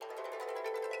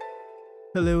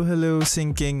Hello, hello,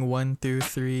 syncing 1, 2,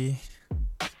 3.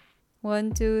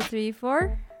 1, 2, 3,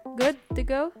 4. Good to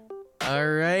go.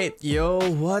 Alright, yo,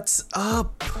 what's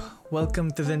up?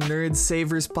 Welcome to the Nerd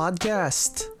Savers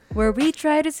podcast Where we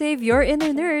try to save your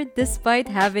inner nerd despite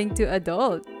having to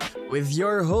adult. with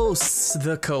your hosts,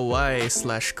 the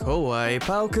Kawaii/Kawaii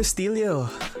Pau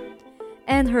Castillo.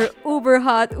 And her uber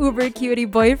hot, uber cutie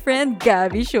boyfriend,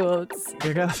 Gabby Schultz.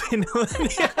 Grabe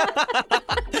naman yan.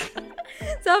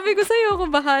 Sabi ko sa'yo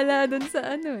kung bahala dun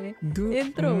sa intro.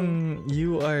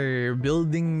 You are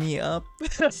building me up.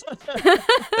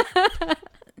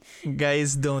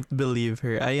 Guys, don't believe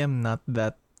her. I am not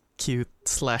that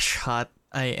cute/hot.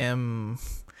 I am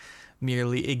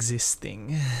merely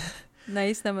existing.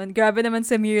 Nice naman. Grabe naman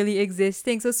sa merely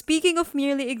existing. So speaking of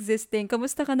merely existing,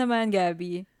 kamusta ka naman,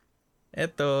 Gabby?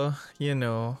 Eto,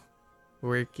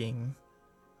 working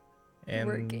and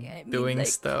I mean, doing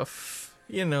like, stuff.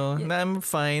 Yeah. I'm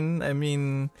fine. I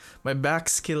mean, my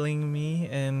back's killing me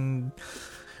and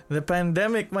the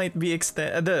pandemic might be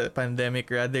the pandemic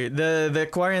rather. The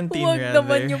quarantine Huwag rather.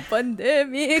 naman yung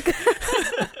pandemic.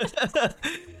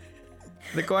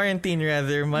 The quarantine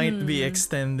rather might be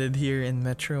extended here in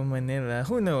Metro Manila.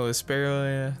 Who knows?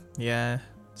 Pero yeah.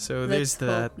 So there's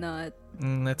that. Let's hope not.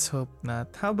 Let's hope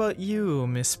not. How about you,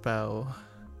 Miss Pau?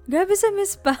 Grabe sa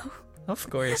Miss Pao. Of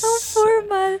course. How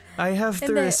formal. I have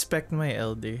to Hindi. respect my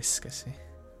elders kasi.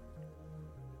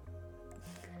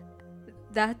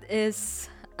 That is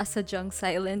a sadyang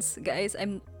silence, guys.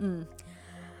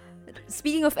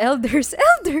 Speaking of elders,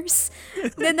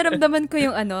 then naramdaman ko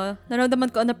on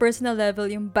a personal level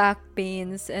yung back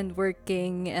pains and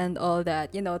working and all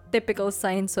that. Typical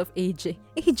signs of aging.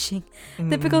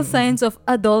 Typical signs of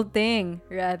adulting,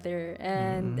 rather.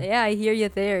 And yeah, I hear you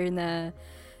there na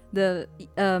the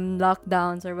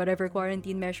lockdowns or whatever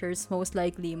quarantine measures most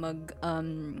likely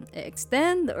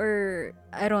extend, or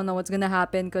I don't know what's gonna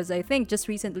happen, because I think just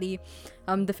recently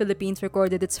the Philippines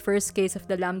recorded its first case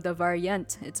of the Lambda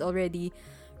variant. It's already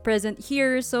present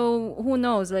here, so who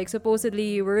knows, like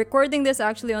supposedly we're recording this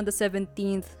actually on the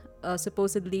 17th,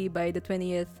 supposedly by the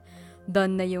 20th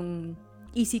done na yung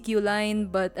ECQ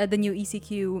line, but the new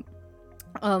ECQ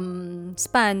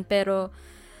span, pero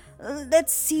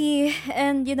let's see.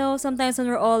 And sometimes when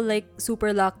we're all like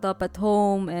super locked up at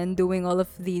home and doing all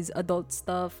of these adult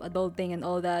stuff, adulting and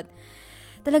all that,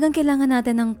 talagang kailangan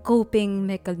natin ng coping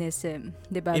mechanism,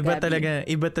 'di ba, Gabby?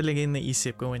 Iba talaga yung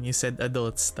naisip ko when you said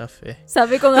adult stuff eh.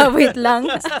 Sabi ko nga, wait lang.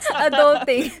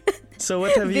 Adulting. So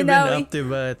what have you been up to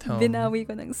ba at home? Binawi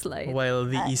ko ng slide. While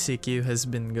the ECQ has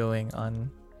been going on?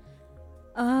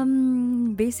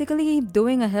 Basically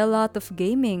doing a hell lot of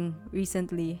gaming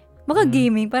recently.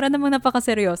 Gaming, para namang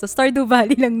napakaseryoso. Stardew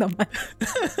Valley lang naman.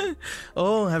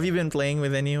 Oh, have you been playing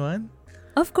with anyone?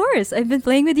 Of course, I've been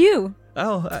playing with you.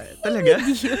 Oh, talaga?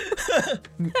 With you.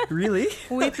 Really?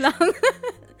 Wait lang.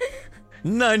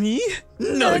 Nani?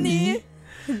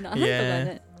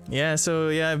 Yeah. Yeah, so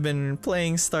yeah, I've been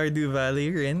playing Stardew Valley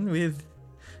rin with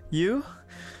you.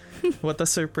 What a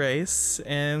surprise.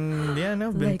 And yeah,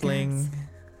 no, I've been playing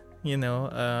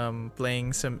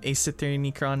playing some Ace Attorney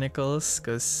Chronicles,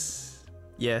 cause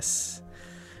yes,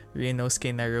 Rinosuke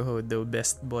Naruhodo,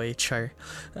 best boy, char.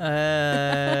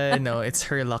 No, it's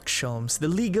Sherlock Holmes, the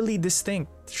legally distinct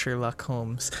Sherlock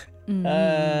Holmes.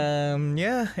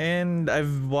 Yeah, and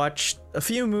I've watched a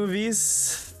few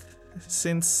movies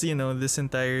since this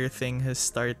entire thing has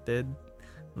started,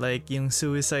 like yung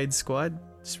Suicide Squad.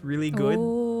 It's really good.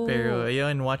 Oh. Pero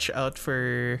ayun, watch out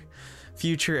for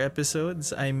future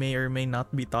episodes. I may or may not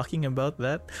be talking about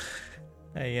that.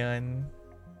 Ayan.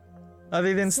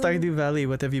 Other than Stardew Valley,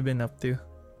 what have you been up to?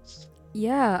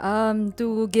 Yeah,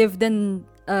 to give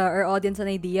our audience an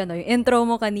idea, no, yung intro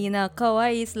mo kanina,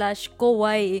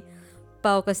 Kawaii/Kawaii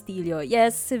Pau Castillo.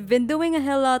 Yes, I've been doing a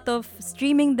hell lot of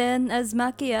streaming then as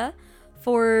Makia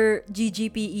for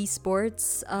GGP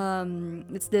Esports.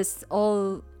 It's this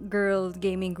all-girl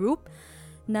gaming group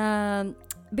na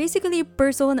basically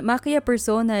Makia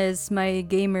Persona is my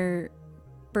gamer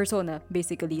persona,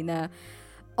 basically, na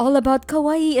all about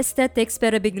kawaii aesthetics,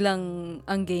 pero biglang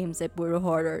ang games ay puro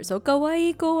horror. So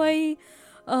kawaii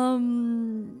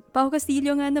Pau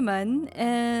Castillo nga naman.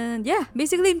 And yeah,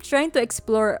 basically I'm trying to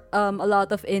explore a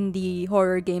lot of indie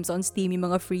horror games on Steam, yung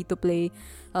mga free to play.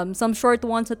 Some short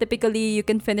ones, so typically you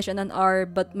can finish in an hour,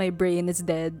 but my brain is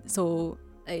dead, so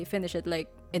I finish it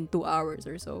like in 2 hours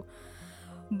or so.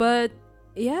 But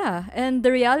yeah, and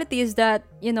the reality is that,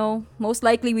 most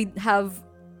likely we'd have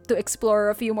to explore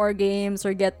a few more games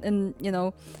or get in,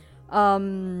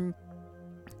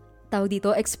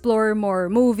 explore more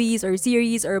movies or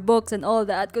series or books and all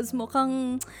that, because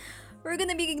mukhang we're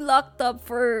gonna be locked up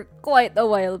for quite a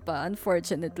while pa,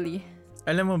 unfortunately.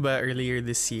 Alam mo ba, earlier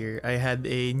this year, I had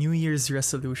a New Year's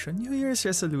resolution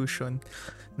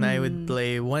na I would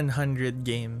play 100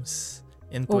 games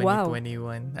in Oh, wow.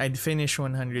 2021. I'd finish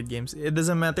 100 games. It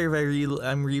doesn't matter if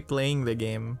I'm replaying the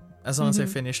game as long as I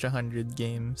finished 100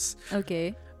 games.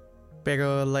 Okay.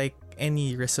 Pero like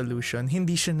any resolution,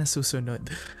 hindi siya nasusunod.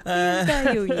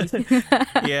 Tayo eh.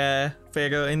 Yeah,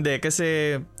 pero hindi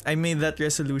kasi I made that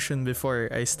resolution before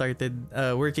I started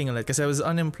working a lot kasi I was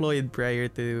unemployed prior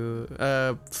to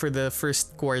for the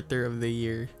first quarter of the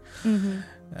year.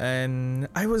 And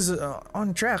I was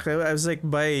on track. I was like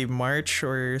by March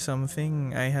or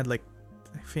something I had like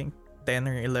I think 10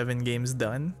 or 11 games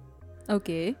done.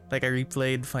 Okay. Like I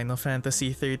replayed Final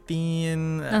Fantasy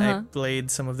 13, I played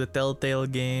some of the Telltale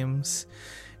games.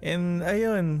 And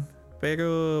ayun.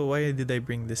 Pero why did I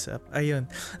bring this up? Ayun.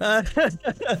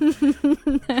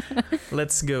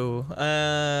 Let's go.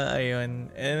 Ayun.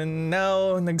 And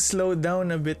now nag-slow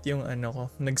down a bit yung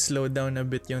Nag-slow down a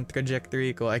bit yung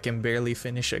trajectory ko. I can barely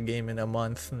finish a game in a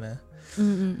month na.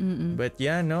 But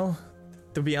yeah, no.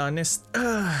 To be honest,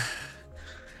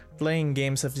 playing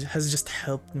games has just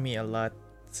helped me a lot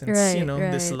since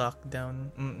this lockdown.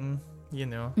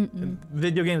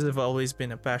 Video games have always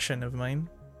been a passion of mine.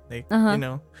 Like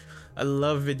I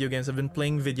love video games. I've been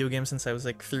playing video games since I was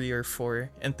like 3 or 4,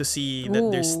 and to see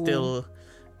that they're still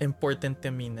important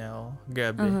to me now,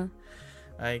 grabe.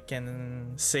 I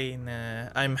can say na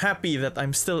I'm happy that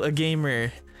I'm still a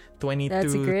gamer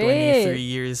 22, 23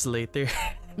 years later.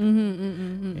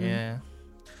 Yeah.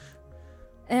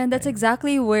 And that's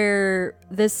exactly where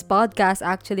this podcast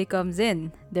actually comes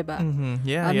in, diba?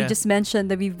 Yeah, You just mentioned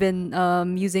that we've been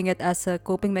using it as a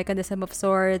coping mechanism of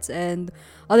sorts, and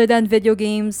other than video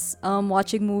games,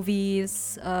 watching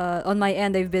movies, on my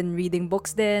end, I've been reading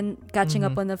books then, catching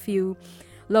up on a few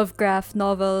Lovecraft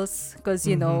novels, because,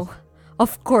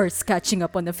 of course, catching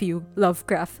up on a few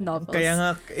Lovecraft novels. Kaya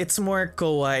nga, it's more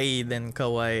kawaii than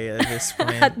kawaii at this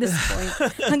point. At this point.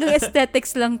 Hanggang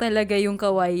aesthetics lang talaga yung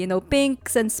kawaii.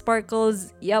 Pinks and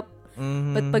sparkles, yup.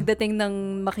 But pagdating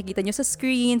ng makikita nyo sa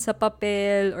screen, sa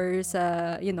papel, or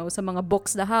sa, sa mga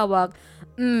books na hawak,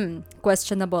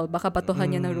 questionable. Baka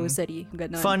batuhan niya ng rosary.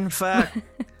 Ganon.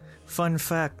 Fun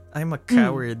fact, I'm a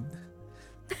coward.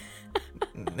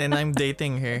 And I'm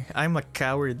dating her. I'm a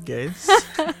coward, guys.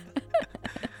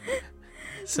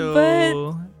 So,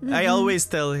 I always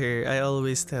tell her,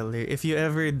 if you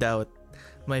ever doubt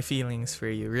my feelings for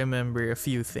you, remember a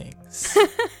few things.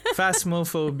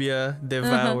 Phasmophobia,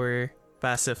 devour,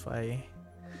 pacify.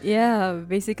 Yeah,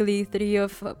 basically 3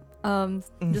 of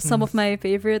just some of my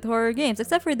favorite horror games,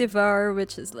 except for Devour,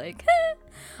 which is like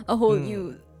a whole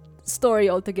new story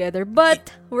altogether.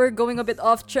 But we're going a bit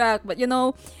off track. But yun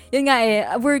nga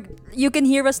you can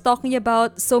hear us talking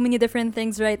about so many different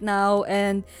things right now,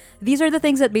 and these are the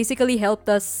things that basically helped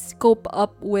us cope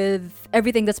up with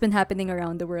everything that's been happening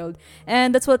around the world.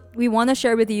 And that's what we want to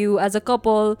share with you as a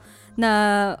couple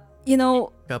na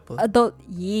couple. Adult,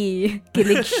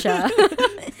 kilig siya.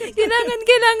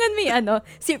 kailangan may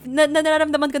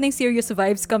nararamdaman ko na yung serious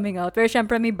vibes coming out. Pero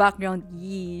syempre may background,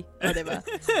 diba?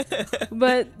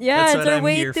 But yeah, it's our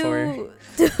way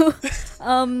to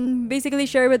basically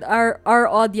share with our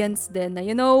audience then na,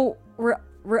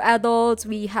 we're adults,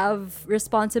 we have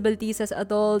responsibilities as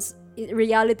adults.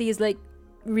 Reality is like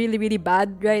really, really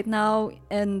bad right now,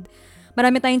 and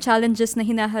marami tayong challenges na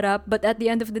hinaharap, but at the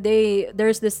end of the day,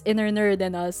 there's this inner nerd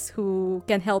in us who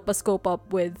can help us cope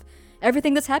up with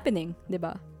everything that's happening,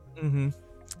 diba?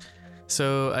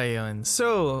 So, ayun.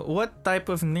 So, what type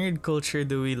of nerd culture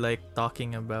do we like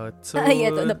talking about? So,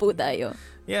 eto na po tayo.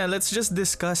 Yeah, let's just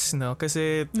discuss, no?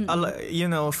 Kasi,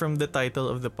 from the title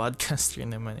of the podcast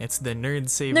rin naman, it's the Nerd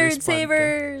Savers Nerd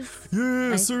Savers!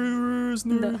 Yeah, savers!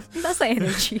 That's the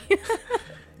energy.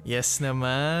 Yes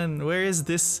naman. Where is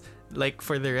this like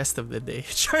for the rest of the day?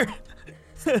 Sure.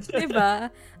 Diba?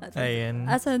 Ayan.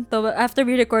 Asan to? After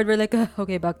we record, we're like,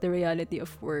 okay, back to reality of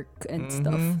work and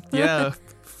stuff. Yeah.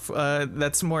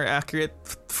 That's more accurate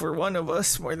for one of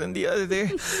us more than the other.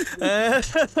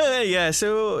 Yeah,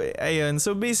 so ayun.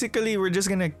 So basically, we're just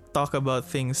gonna talk about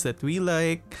things that we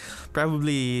like.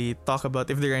 Probably talk about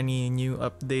if there are any new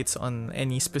updates on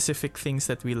any specific things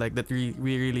that we like that we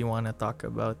really want to talk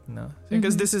about. No,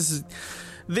 because this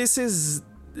is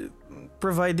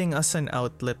providing us an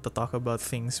outlet to talk about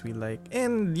things we like,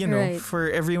 and right. for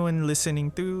everyone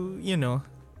listening to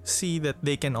see that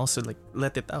they can also like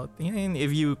let it out. And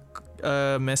if you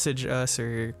message us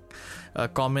or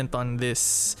comment on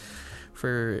this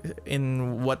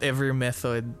in whatever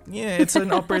method, it's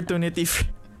an opportunity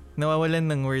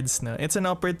nawawalan ng words na. It's an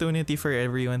opportunity for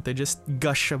everyone to just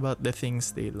gush about the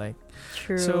things they like.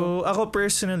 True. So, ako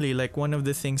personally, like, one of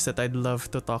the things that I'd love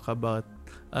to talk about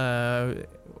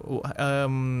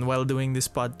while doing this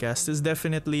podcast is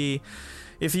definitely,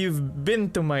 if you've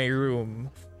been to my room,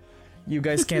 you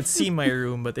guys can't see my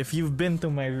room, but if you've been to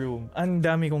my room, ang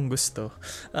dami kong gusto.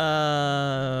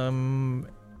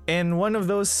 And one of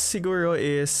those siguro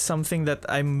is something that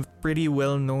I'm pretty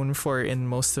well known for in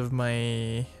most of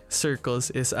my circles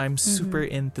is I'm super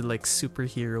into like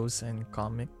superheroes and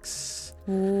comics.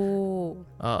 Oh.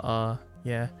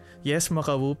 Yeah. Yes,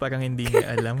 Makawu, parang hindi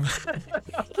niya alam.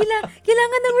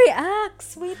 Kailangan ng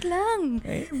reacts. Wait lang.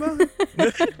 Ay,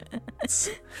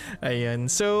 Ayan.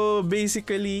 So,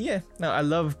 basically, yeah. Now, I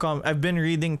love I've been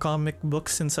reading comic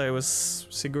books since I was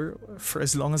siguro for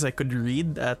as long as I could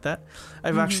read at that.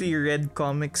 I've actually read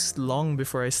comics long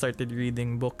before I started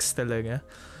reading books talaga.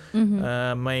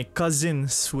 My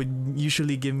cousins would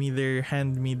usually give me their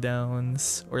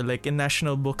hand-me-downs, or like in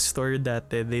National Bookstore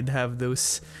dati, they'd have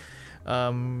those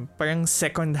parang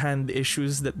second-hand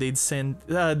issues that they'd sell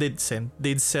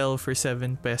for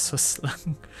 7 pesos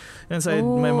lang. And so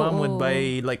my mom would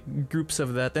buy like groups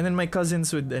of that, and then my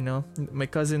cousins would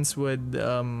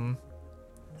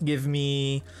give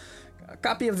me a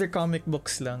copy of their comic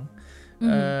books lang.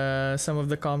 Some of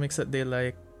the comics that they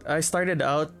like. I started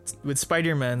out with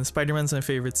Spider-Man. Spider-Man's my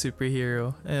favorite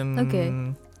superhero.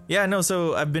 And yeah, no,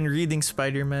 so I've been reading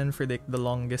Spider-Man for like the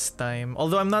longest time.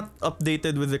 Although I'm not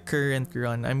updated with the current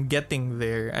run. I'm getting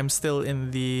there. I'm still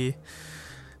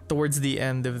towards the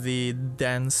end of the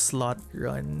Dan Slott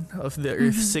run of the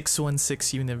Earth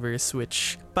 616 universe,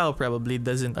 which Pao probably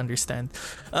doesn't understand.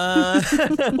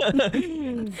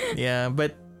 Yeah,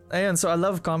 but ayun, so I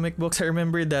love comic books. I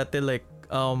remember that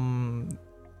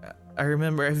I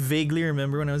vaguely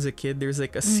remember when I was a kid, there was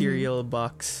like a cereal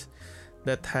box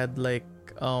that had like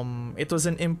it was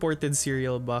an imported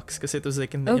cereal box because it was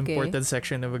like in the imported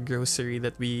section of a grocery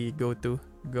that we go to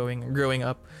growing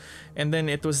up. And then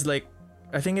it was like,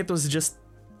 I think it was just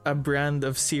a brand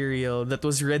of cereal that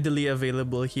was readily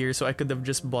available here, so I could have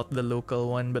just bought the local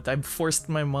one, but I forced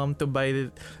my mom to buy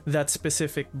that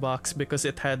specific box because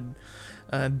it had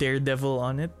Daredevil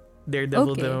on it.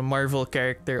 Daredevil, the Marvel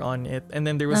character, on it, and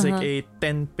then there was like a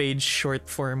 10-page short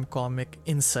form comic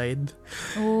inside.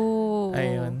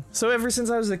 Ayun. So ever since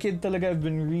I was a kid talaga, I've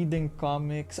been reading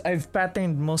comics. I've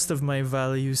patterned most of my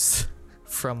values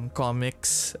from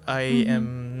comics. I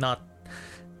am not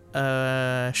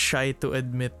shy to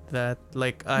admit that.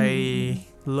 Like, I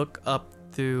look up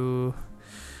to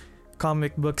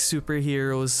comic book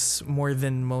superheroes more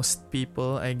than most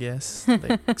people, I guess.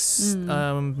 Like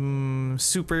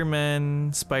Superman,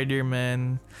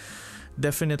 Spider-Man,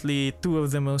 definitely two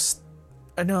of the most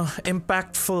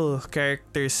impactful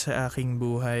characters sa aking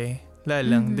buhay.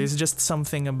 Lang, there's just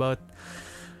something about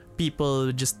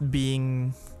people just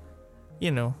being,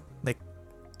 like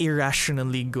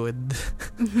irrationally good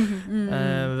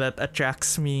that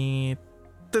attracts me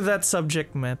to that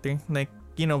subject matter. Like,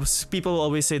 people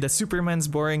always say that Superman's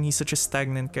boring. He's such a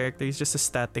stagnant character. He's just a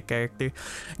static character.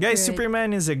 Guys, right.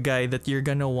 Superman is a guy that you're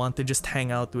gonna want to just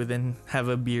hang out with and have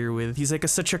a beer with. He's like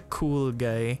such a cool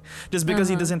guy. Just because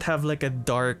he doesn't have like a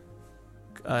dark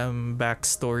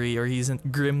backstory, or he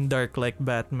isn't grimdark like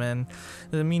Batman,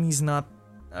 doesn't mean he's not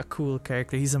a cool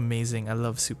character. He's amazing. I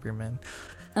love Superman.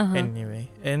 Anyway,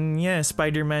 and yeah,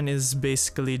 Spider-Man is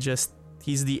basically just,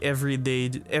 he's the everyday,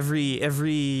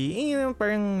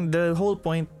 parang the whole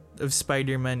point of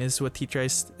Spider-Man is what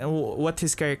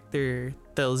his character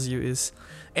tells you is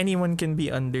anyone can be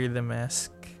under the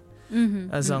mask.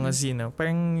 As long as,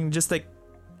 parang just like,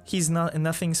 he's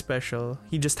nothing special.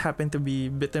 He just happened to be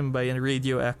bitten by a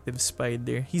radioactive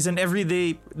spider. He's an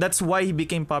everyday, that's why he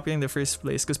became popular in the first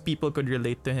place, because people could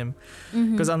relate to him.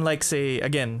 Because unlike, say,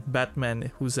 again,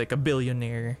 Batman, who's like a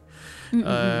billionaire,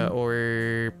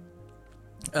 or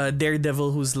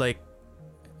Daredevil, who's like,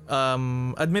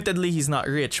 admittedly he's not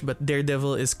rich, but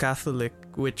Daredevil is Catholic,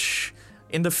 which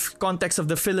in the context of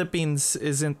the Philippines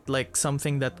isn't like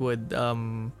something that would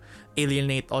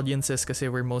alienate audiences because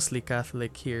we're mostly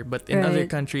Catholic here, but in other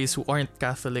countries who aren't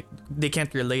Catholic, they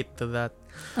can't relate to that.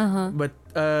 But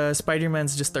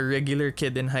Spider-Man's just a regular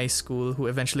kid in high school who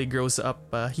eventually grows up.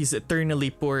 He's eternally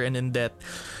poor and in debt,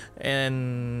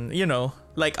 and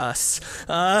like us.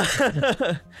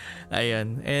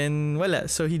 Ayan. And wala.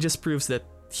 So he just proves that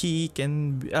he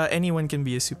can, anyone can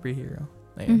be a superhero.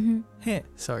 Ayan.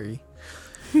 Sorry.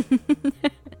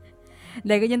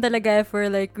 Like, ganyan talaga for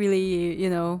like really,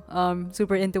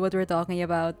 super into what we're talking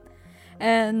about.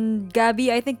 And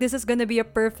Gabby, I think this is gonna be a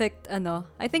perfect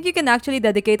I think you can actually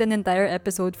dedicate an entire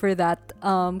episode for that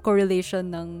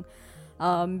correlation ng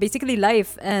basically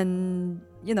life and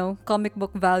comic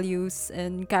book values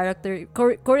and character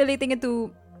correlating it to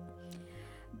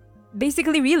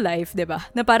basically real life, 'di ba?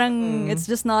 Na parang it's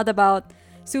just not about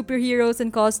superheroes and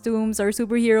costumes or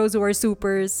superheroes who are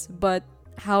supers, but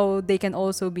how they can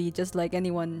also be just like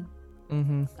any one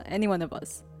of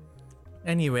us.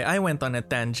 Anyway, I went on a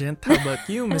tangent. How about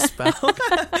you, Miss Pao?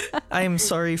 I'm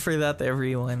sorry for that,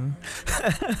 everyone.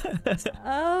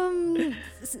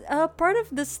 Part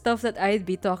of the stuff that I'd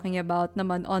be talking about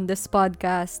naman on this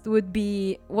podcast would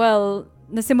be, well,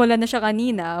 nasimulan na siya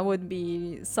kanina, would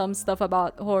be some stuff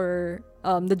about horror,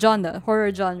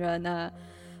 horror genre na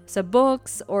sa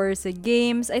books or sa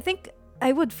games. I think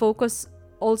I would focus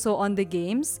also on the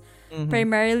games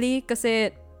primarily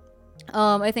kasi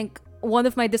I think one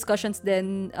of my discussions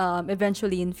then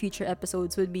eventually in future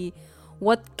episodes would be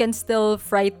what can still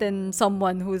frighten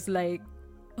someone who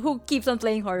keeps on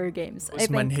playing horror games. Who's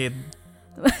manhid.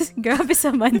 Grabe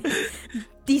sa man.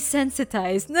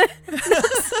 Desensitized.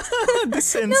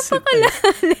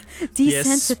 Desensitized. Desensitized. Yes,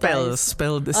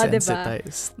 spell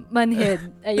desensitized. Diba?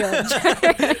 Manhid. Ayun.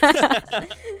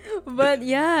 But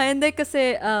yeah, and then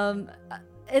kasi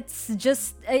it's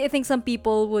just, I think some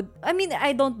people would, I mean,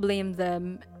 I don't blame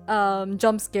them.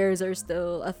 Jump scares are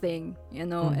still a thing,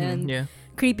 and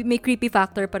may creepy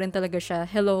factor pa rin talaga siya.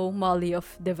 Hello, Molly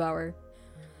of Devour.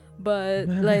 But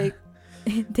like,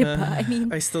 diba? I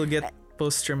mean, I still get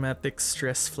post-traumatic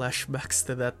stress flashbacks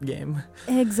to that game.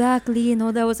 Exactly,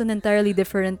 that was an entirely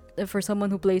different for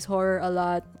someone who plays horror a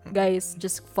lot. Guys,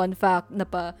 just fun fact,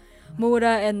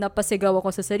 mura and napasigaw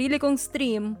ako sa sarili kong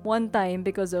stream one time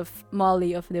because of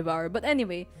Molly of Devour. But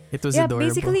anyway, it was adorable.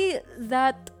 Basically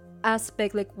that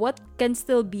aspect, like what can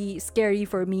still be scary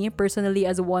for me personally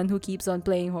as one who keeps on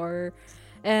playing horror,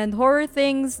 and horror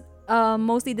things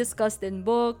mostly discussed in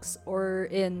books or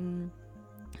in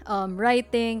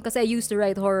writing, because I used to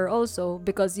write horror also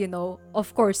because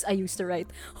of course I used to write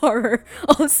horror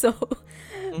also.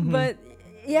 But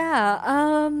yeah,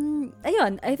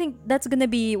 ayun, I think that's gonna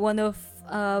be one of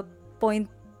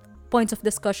points of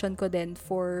discussion ko din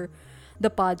for the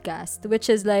podcast, which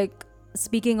is like,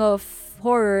 speaking of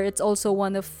horror, it's also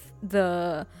one of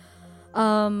the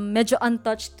medyo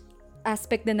untouched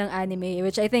aspect din ng anime,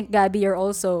 which I think, Gabby, you're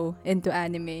also into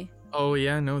anime. Oh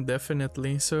yeah, no,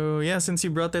 definitely. So yeah, since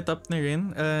you brought it up na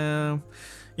rin,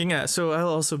 yun nga, so I'll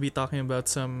also be talking about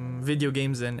some video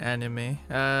games and anime.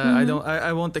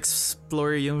 I won't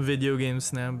explore yung video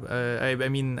games na. I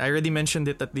mean, I already mentioned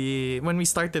it when we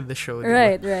started the show.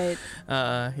 Right, diba?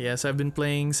 right. Yes, I've been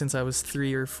playing since I was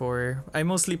 3 or 4. I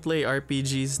mostly play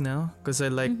RPGs now because I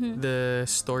like the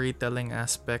storytelling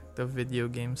aspect of video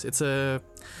games.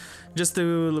 Just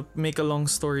to make a long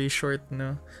story short,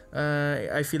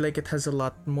 I feel like it has a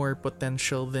lot more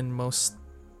potential than most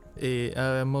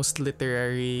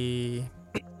literary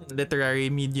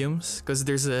mediums, because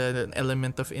there's an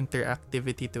element of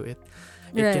interactivity to it.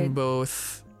 It can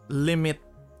both limit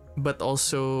but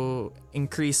also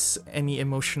increase any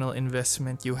emotional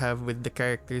investment you have with the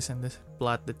characters and the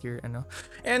plot that you're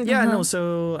and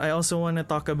so I also want to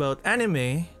talk about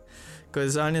anime,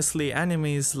 because honestly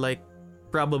anime is like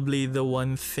probably the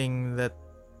one thing that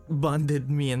bonded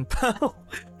me and Pao.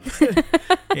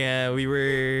 Yeah, we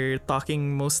were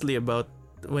talking mostly about,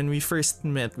 when we first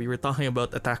met, we were talking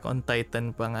about Attack on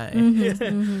Titan pa nga eh.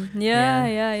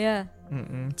 Yeah.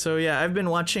 So yeah, I've been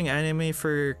watching anime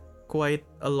for quite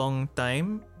a long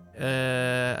time.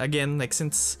 Again, like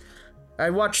since I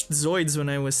watched Zoids when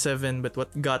I was 7, but what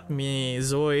got me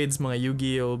Zoids, mga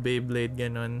Yu-Gi-Oh, Beyblade,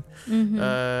 ganon.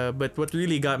 But what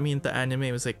really got me into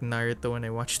anime was like Naruto when I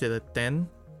watched it at 10.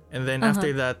 And then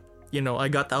after that, I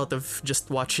got out of just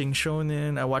watching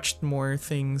shonen. I watched more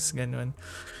things, ganon.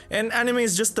 And anime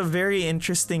is just a very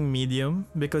interesting medium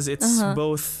because it's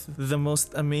both the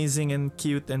most amazing and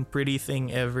cute and pretty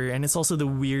thing ever, and it's also the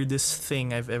weirdest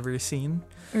thing I've ever seen.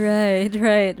 Right.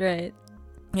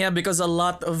 Yeah, because a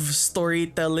lot of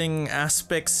storytelling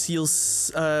aspects you'd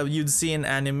see in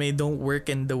anime don't work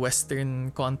in the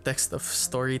Western context of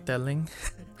storytelling.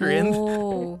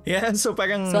 Oh. Yeah, so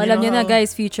parang... So alam niyo na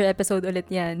guys, future episode ulit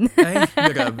yan. Ay,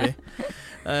 grabe.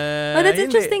 That's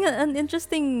interesting. An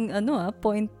interesting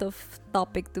point of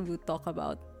topic to talk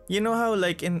about. You know how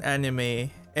like in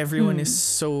anime, everyone is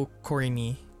so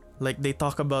corny. Like they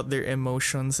talk about their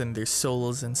emotions and their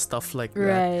souls and stuff like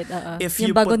that. Right. If Yung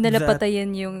you bago put nila that,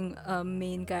 patayin yung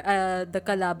the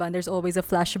kalaban, there's always a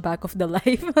flashback of the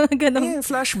life. Ganon. yeah,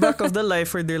 flashback of the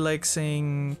life where they're like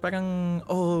saying, parang,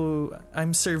 oh,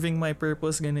 I'm serving my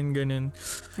purpose, ganun, ganun.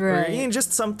 Or Right.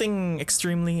 just something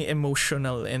extremely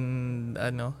emotional and,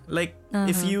 like,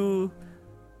 if you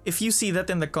see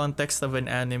that in the context of an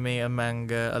anime, a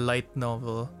manga, a light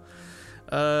novel,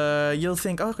 you'll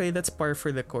think, okay, that's par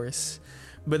for the course.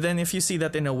 But then if you see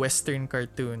that in a Western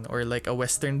cartoon or like a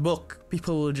Western book,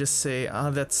 people will just say,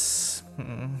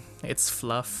 it's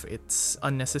fluff, it's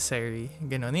unnecessary.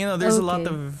 Ganon. There's a lot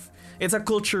Okay. of, it's a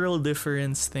cultural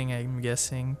difference thing, I'm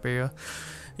guessing. Pero,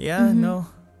 yeah, no.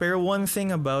 Pero one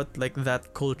thing about like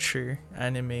that culture,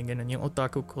 anime, ganun, yung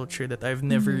otaku culture that I've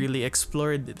never really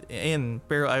explored in,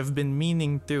 pero I've been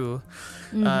meaning to,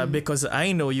 because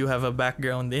I know you have a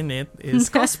background in it, is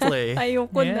cosplay.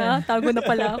 Ayoko Yeah. na. Tago na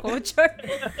pala ako. Char.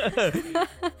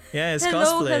 Yeah, it's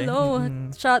Hello, cosplay. hello.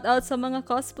 Mhm. Shout out sa mga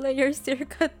cosplayers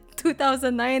circa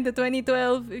 2009 to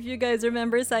 2012. If you guys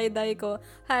remember Saidai ko,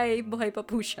 hi, buhay pa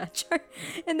po siya. Char.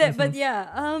 And then, but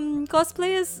yeah,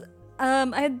 cosplay is,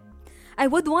 I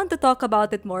would want to talk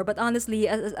about it more, but honestly,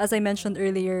 as I mentioned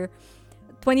earlier,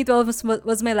 2012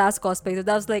 was my last cosplay. So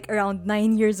that was like around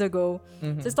 9 years ago.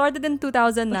 So I started in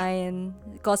 2009,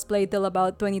 cosplay till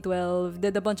about 2012,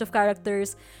 did a bunch of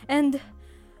characters, and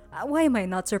why am I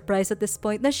not surprised at this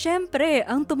point? Na syempre,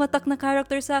 ang tumatak na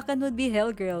character sa akin would be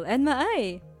Hellgirl and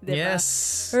Maai. Diba?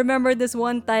 Yes. Remember this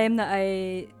one time na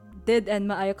I did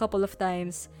Enma a couple of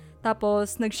times.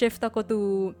 Tapos, nag-shift ako to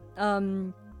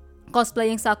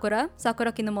cosplaying Sakura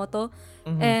Kinomoto,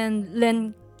 and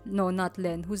Len, no, not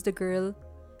Len, who's the girl?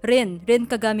 Rin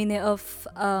Kagamine of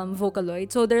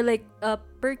Vocaloid. So they're like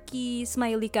perky,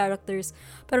 smiley characters.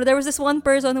 Pero there was this one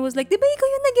person who was like, di ba ikaw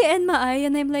yung nag-Enma ay?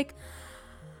 And I'm like,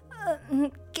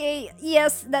 okay,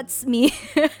 yes, that's me.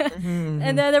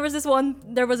 And then there was this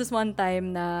one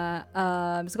time na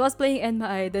I was cosplaying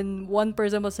Enma, then one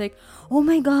person was like, oh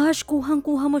my gosh,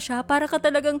 kuhang-kuha mo siya, para ka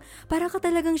talagang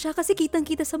siya kasi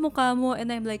kitang-kita sa mukha mo.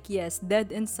 And I'm like, yes,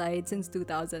 dead inside since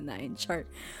 2009. Char.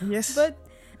 Yes. But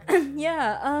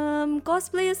yeah,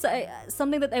 cosplay is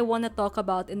something that I want to talk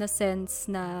about in a sense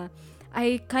na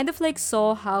I kind of like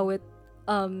saw how it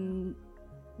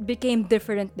became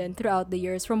different then throughout the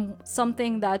years from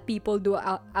something that people do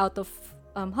out of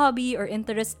hobby or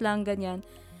interest lang, ganyan.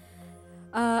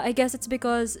 I guess it's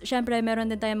because syempre meron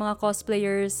din tayong mga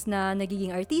cosplayers na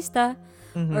nagiging artista,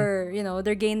 or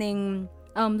they're gaining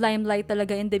limelight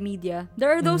talaga in the media. There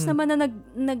are those naman na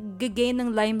nag-gain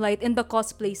ng limelight in the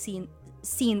cosplay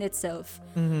scene itself.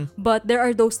 But there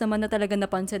are those naman na talaga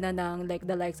napansin na ng like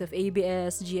the likes of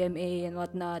ABS, GMA and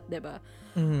whatnot, diba?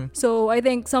 So I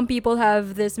think some people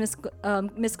have this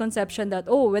misconception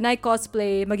that, oh, when I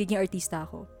cosplay, magiging artista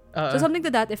ako. So something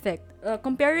to that effect.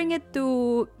 Comparing it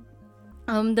to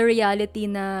the reality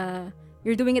na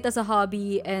you're doing it as a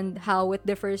hobby and how it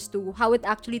differs to how it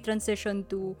actually transitioned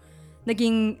to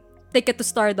naging ticket to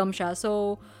stardom siya.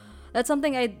 So that's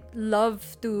something I'd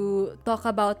love to talk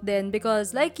about then,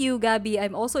 because like you, Gabby,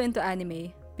 I'm also into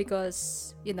anime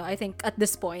because, I think at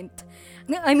this point,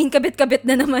 I mean, kabit-kabit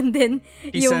na naman din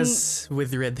He yung says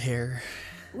with red hair.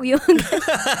 yung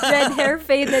red hair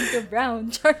faded to brown.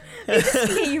 Char.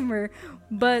 Disclaimer.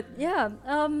 But yeah,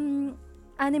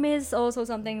 anime is also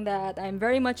something that I'm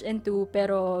very much into,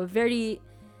 pero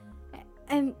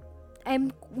I'm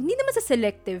hindi naman sa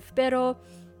selective, pero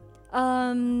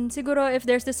siguro if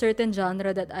there's a certain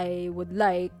genre that I would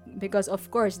like, because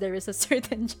of course there is a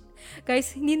certain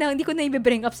guys, hindi ko na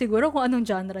i-bring up siguro kung anong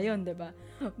genre yon, diba?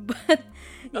 But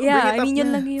yeah, I mean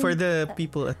yun lang yung for the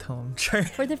people at home. Sure.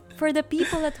 for the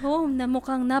people at home na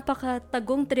mukhang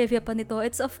napakatagong trivia pa nito,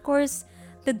 it's of course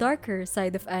the darker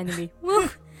side of anime.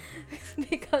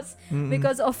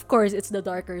 because of course it's the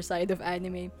darker side of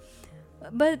anime.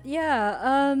 But yeah,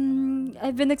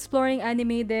 I've been exploring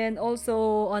anime then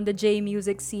also on the J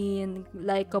music scene,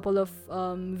 like couple of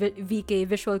VK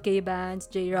visual K bands,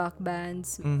 J rock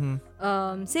bands,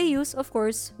 seiyus, of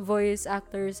course, voice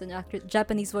actors and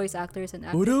Japanese voice actors and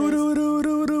actresses.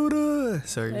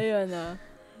 Sorry. Ayun na.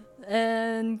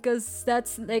 And because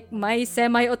that's like my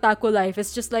semi-otaku life.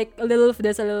 It's just like a little of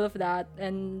this, a little of that,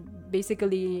 and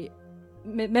basically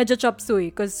medyo chop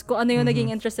suey because kung ano yung naging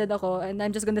interested ako, and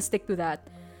I'm just gonna stick to that.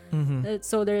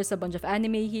 So there's a bunch of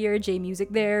anime here, J music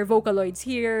there, Vocaloids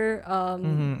here,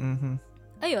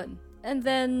 ayun. And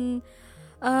then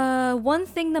one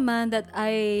thing naman that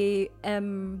I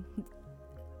am,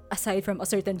 aside from a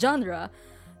certain genre,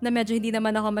 na medyo hindi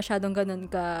naman ako masyadong ganun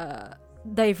ka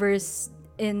diverse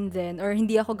in then, or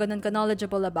hindi ako ganun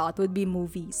ka-knowledgeable about, would be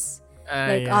movies.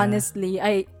 Like, Yeah. honestly,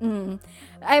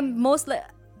 I'm most like,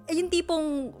 yung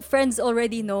tipong friends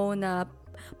already know na,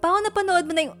 paano napanood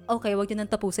mo na yung, okay, wag yun nang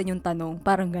tapusin yung tanong.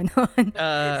 Parang ganon.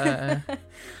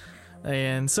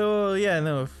 Ayan. So, yeah,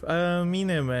 no. Me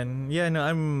naman. Yeah, no,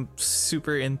 I'm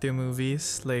super into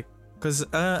movies. Like, because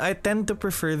I tend to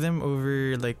prefer them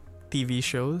over, like, TV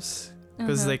shows.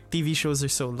 Because, like, TV shows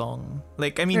are so long.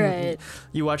 Like, I mean, Right.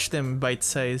 you watch them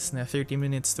bite-sized na 30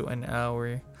 minutes to an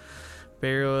hour.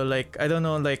 Pero, like, I don't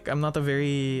know, like, I'm not a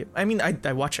very... I mean,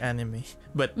 I watch anime.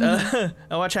 But,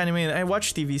 I watch anime and I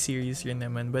watch TV series rin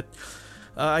naman. But,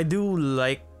 I do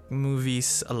like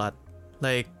movies a lot.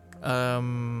 Like,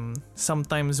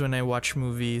 sometimes when I watch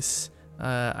movies,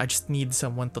 I just need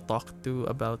someone to talk to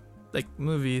about, like,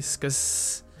 movies.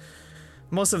 Because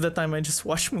most of the time, I just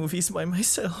watch movies by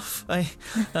myself.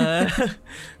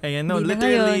 Ayan, no, Hindi na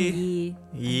literally...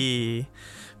 ngayon, Yeah.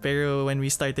 Pero when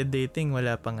we started dating,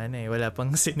 wala pang wala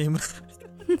pang cinema.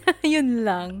 Yun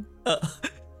lang.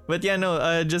 But yeah, no,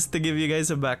 just to give you guys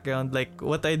a background, like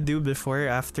what I do before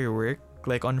after work,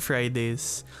 like on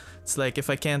Fridays, it's like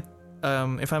if I can't,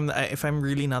 if I'm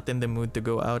really not in the mood to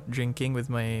go out drinking with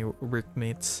my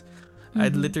workmates,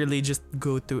 I'd literally just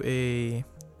go to a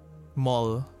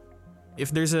mall.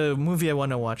 If there's a movie I want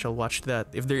to watch, I'll watch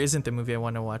that. If there isn't a movie I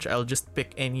want to watch, I'll just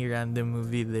pick any random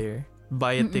movie there,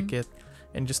 buy a ticket,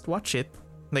 and just watch it.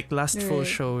 Like last full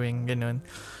Right. showing, ganun.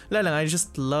 Wala lang, I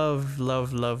just love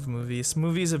movies.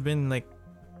 Movies have been like,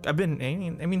 I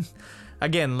mean,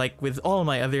 again, like with all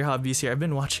my other hobbies here, I've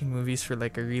been watching movies for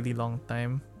like a really long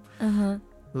time.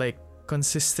 Like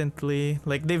consistently.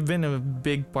 Like they've been a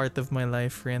big part of my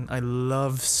life, Rin. I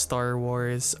love Star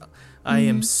Wars. I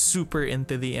am super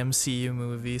into the MCU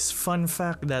movies. Fun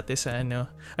fact, that is I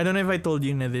don't know if I told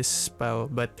you na this, Pao,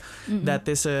 but that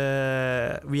is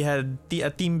we had a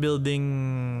team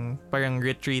building parang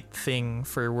retreat thing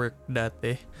for work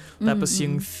dati. Tapos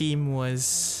yung theme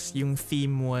was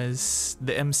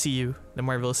the MCU, the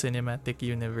Marvel Cinematic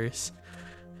Universe.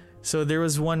 So there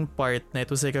was one part na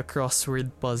it was like a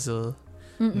crossword puzzle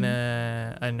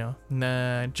na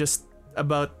na just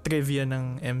about trivia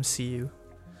ng MCU.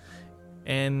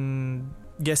 And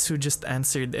guess who just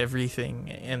answered everything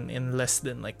in less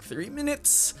than like 3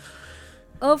 minutes?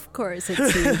 Of course,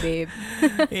 it's you, babe.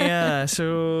 Yeah,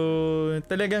 so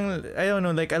talagang I don't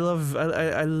know, like I love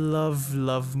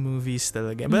movies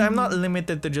talaga. But I'm not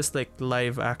limited to just like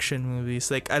live action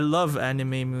movies. Like I love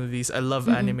anime movies. I love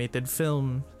animated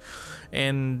film.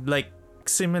 And like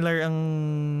similar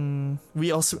ang we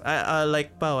also I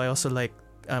like Pao, I also like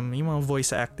yung mga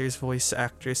voice actors, voice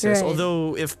actresses. Right.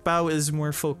 Although if Pao is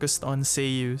more focused on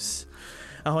seiyus,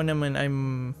 ako naman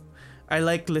I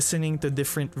like listening to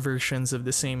different versions of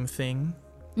the same thing.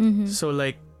 So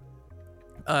like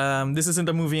this isn't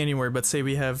a movie anymore, but say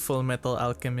we have Full Metal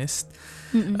Alchemist,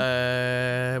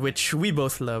 which we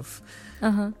both love.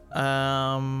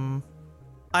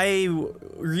 I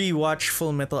rewatch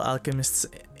Full Metal Alchemist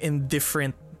in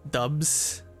different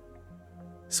dubs.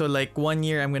 So like 1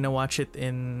 year I'm gonna watch it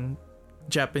in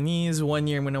Japanese, 1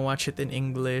 year I'm gonna watch it in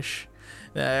English.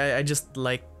 I just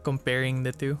like comparing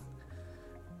the two.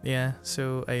 Yeah,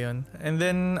 so ayun. And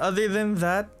then other than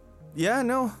that, yeah,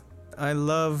 no. I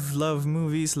love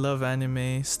movies, love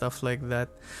anime, stuff like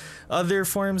that. Other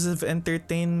forms of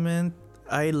entertainment,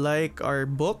 I like our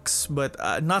books, but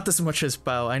not as much as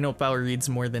Pao. I know Pao reads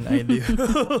more than I do.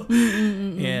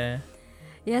 Yeah.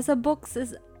 Yeah, sa books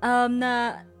is,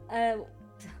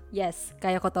 yes,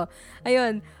 kaya ko to.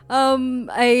 Ayun,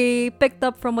 I picked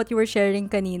up from what you were sharing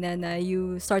kanina na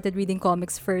you started reading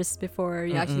comics first before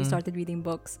you actually started reading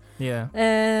books. Yeah.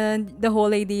 And the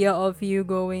whole idea of you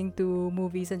going to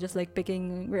movies and just like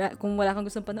picking, kung wala kang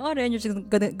gustong panoorin, you're just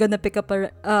gonna pick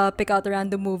out a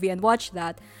random movie and watch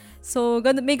that. So,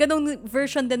 may ganong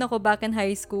version din ako back in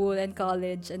high school and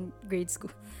college and grade school.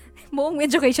 Buong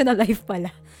educational life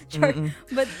pala. Sure.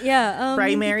 But yeah.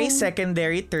 Primary, tipong,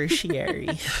 secondary, tertiary.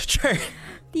 Sure.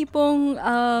 Tipong,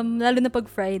 lalo na pag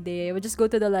Friday, I would just go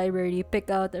to the library, pick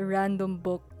out a random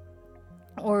book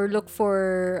or look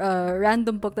for a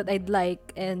random book that I'd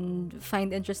like and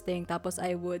find interesting. Tapos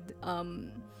I would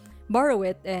borrow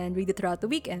it and read it throughout the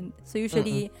weekend. So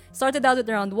usually, started out with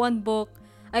around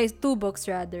 2 books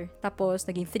rather. Tapos,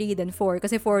 naging 3, then 4.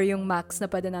 Kasi 4 yung max na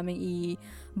pwede namin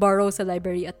i-borrow sa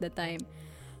library at the time.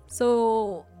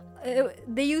 So,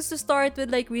 they used to start with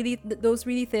like really, those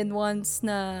really thin ones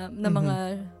na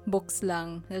mga books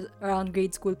lang. Around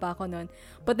grade school pa ako nun.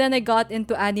 But then I got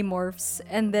into Animorphs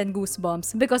and then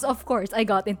Goosebumps. Because of course, I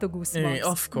got into Goosebumps.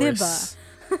 Of course.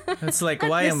 Diba? It's like, At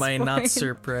why am this I not point.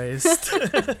 surprised?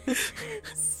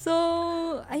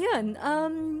 So, ayun.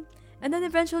 And then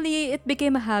eventually, it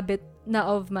became a habit na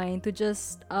of mine to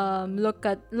just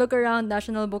look around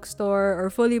National Bookstore or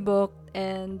Fully Booked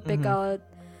and pick out,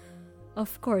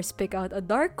 of course, pick out a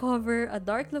dark cover, a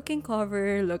dark looking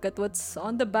cover, look at what's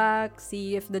on the back,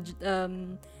 see if the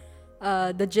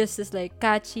gist is like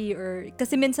catchy or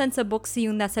kasi minsan sa books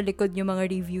yung nasa likod yung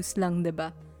mga reviews lang, 'di ba?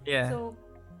 Yeah. So,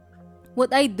 what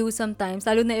I do sometimes,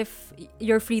 lalo na if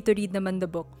you're free to read naman the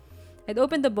book, I'd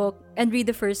open the book and read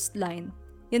the first line.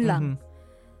 Yun lang.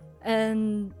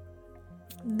 And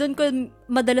dun ko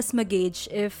madalas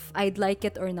mag-gauge if I'd like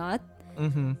it or not.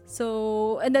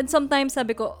 So, and then sometimes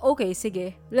sabi ko, okay,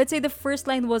 sige. Let's say the first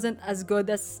line wasn't as good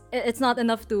as, it's not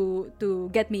enough to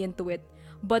get me into it.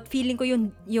 But feeling ko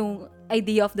yung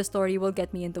idea of the story will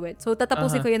get me into it. So,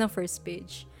 tatapusin ko yun ng first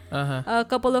page. A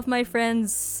couple of my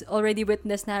friends already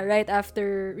witnessed na right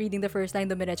after reading the first line,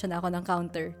 dumiretso na ako ng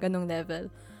counter. Ganong level.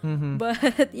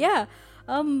 But, yeah.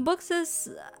 Books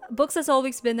has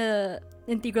always been a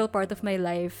integral part of my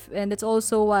life. And it's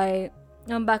also why,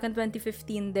 back in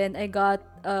 2015 then, I got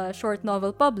a short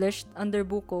novel published under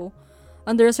Buko.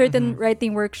 Under a certain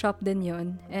writing workshop din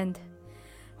yun. And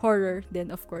horror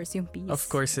din, of course, yung piece. Of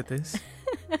course it is.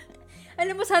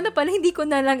 Alam mo, sana pala hindi ko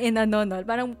na lang inano, no?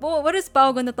 Parang, what is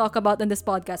Pao gonna talk about on this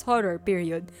podcast? Horror,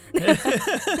 period.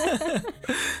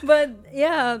 But,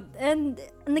 yeah. And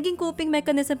naging coping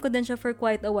mechanism ko din siya for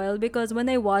quite a while because when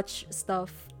I watch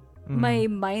stuff, my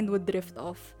mind would drift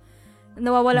off.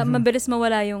 Mabilis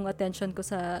mawala yung attention ko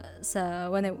sa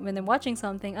when I'm watching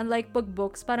something. Unlike pag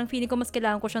books, parang feeling ko mas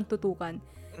kailangan ko siyang tutukan.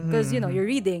 Because, you're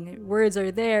reading, words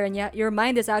are there, and your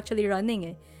mind is actually running,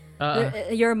 eh.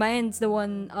 Your mind's the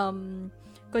one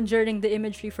conjuring the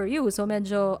imagery for you. So,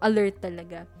 medyo alert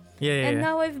talaga. And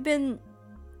now I've been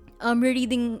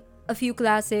rereading a few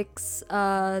classics.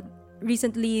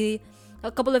 Recently,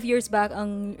 a couple of years back,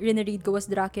 ang reread ko was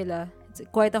Dracula. It's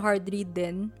quite a hard read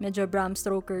din. Medyo Bram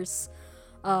Stoker's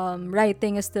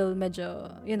writing is still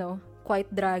medyo, quite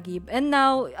draggy. And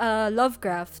now,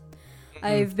 Lovecraft.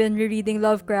 I've been rereading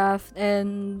Lovecraft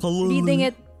and reading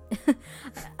it.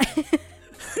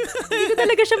 Hindi ko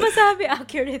talaga siya masabi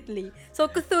accurately. So,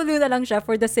 Cthulhu na lang siya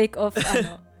for the sake of,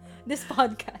 this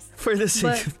podcast. For the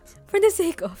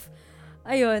sake of.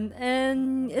 Ayun.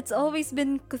 And it's always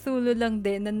been Cthulhu lang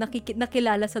din na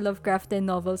nakilala sa Lovecraftian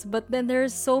novels. But then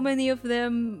there's so many of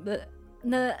them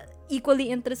na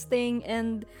equally interesting,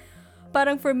 and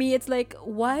parang for me, it's like,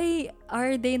 why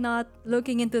are they not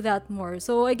looking into that more?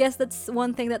 So, I guess that's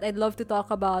one thing that I'd love to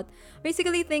talk about.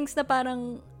 Basically, things na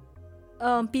parang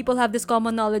people have this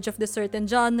common knowledge of this certain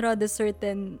genre, this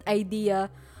certain idea.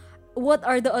 What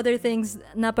are the other things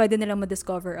na pwede nilang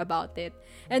ma-discover about it?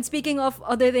 And speaking of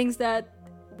other things that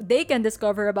they can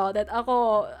discover about it,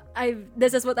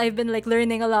 this is what I've been like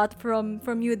learning a lot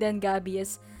from you then, Gabby,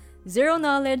 is zero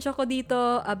knowledge ako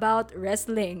dito about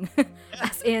wrestling.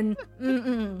 As in,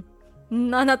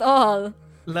 none at all.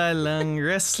 Lalang,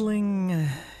 wrestling.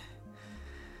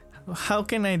 How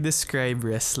can I describe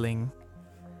wrestling?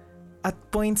 At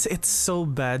points, it's so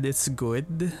bad, it's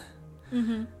good.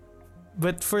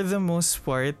 But for the most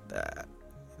part,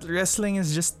 wrestling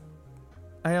is just,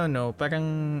 I don't know,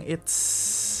 parang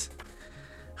it's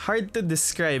hard to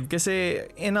describe kasi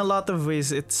in a lot of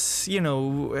ways it's,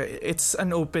 it's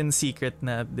an open secret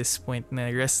na at this point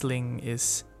na wrestling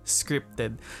is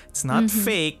scripted. It's not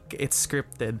fake, it's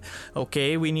scripted.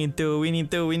 Okay, we need to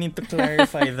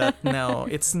clarify that now.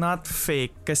 It's not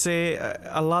fake kasi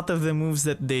a lot of the moves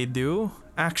that they do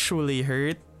actually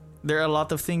hurt. There are a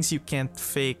lot of things you can't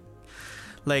fake.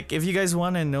 Like, if you guys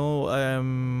want to know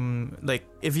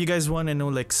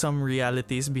some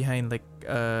realities behind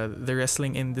the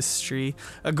wrestling industry,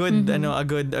 a good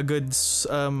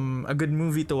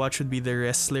movie to watch would be The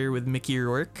Wrestler with Mickey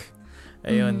Rourke.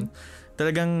 Ayun.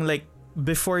 Talagang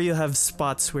before you have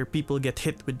spots where people get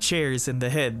hit with chairs in the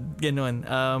head, ganon,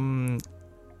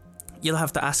 you'll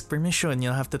have to ask permission,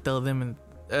 you'll have to tell them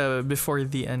before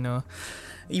the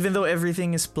even though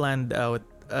everything is planned out,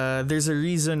 there's a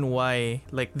reason why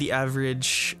the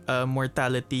average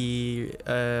mortality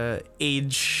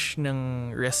age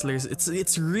ng wrestlers,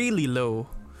 it's really low.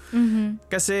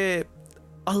 Kasi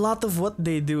a lot of what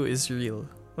they do is real.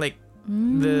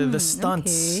 The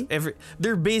stunts, okay.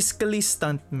 They're basically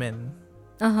stuntmen.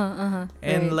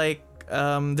 And right.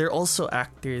 They're also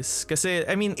actors. Kasi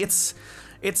I mean it's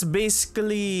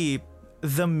basically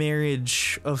the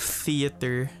marriage of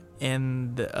theater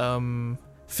and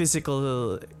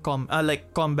physical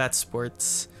combat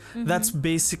sports. That's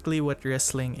basically what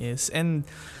wrestling is. And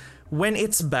when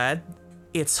it's bad,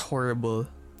 it's horrible.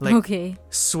 Like, Okay.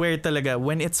 swear talaga,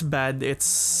 when it's bad,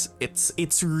 it's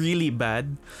really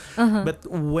bad. Uh-huh. But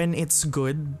when it's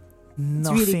good, It's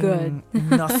really good.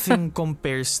 nothing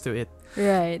compares to it.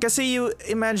 Right. Kasi you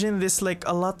imagine this, like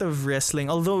a lot of wrestling,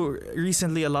 although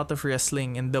recently a lot of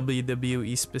wrestling in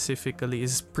WWE specifically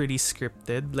is pretty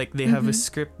scripted. Like they have a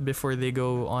script before they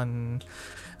go on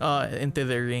into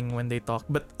the ring when they talk.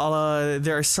 But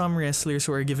there are some wrestlers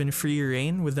who are given free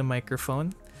reign with the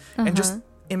microphone. And just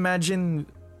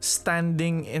imagine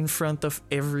standing in front of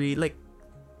like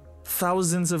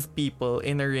thousands of people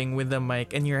in a ring with a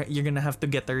mic, and you're gonna have to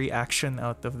get a reaction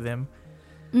out of them.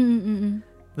 Mm-mm-mm.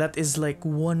 That is like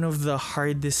one of the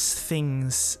hardest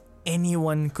things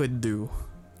anyone could do.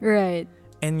 Right.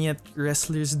 And yet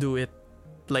wrestlers do it,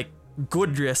 like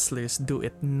good wrestlers do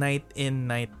it night in,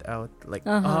 night out. Like,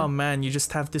 oh man, you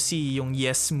just have to see yung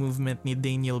yes movement ni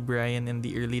Daniel Bryan in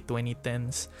the early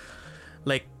 2010s.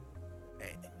 Like,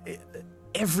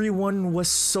 everyone was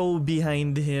so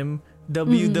behind him.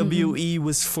 WWE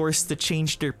was forced to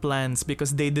change their plans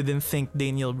because they didn't think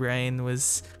Daniel Bryan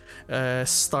was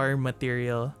star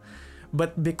material.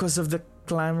 But because of the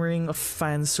clamoring of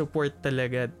fan support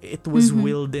talaga, it was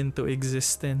willed into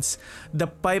existence. The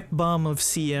pipe bomb of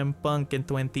CM Punk in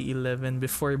 2011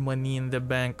 before Money in the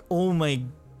Bank. Oh my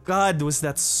God, was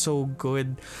that so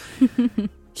good.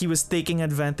 He was taking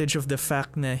advantage of the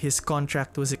fact that his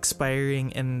contract was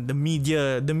expiring, and the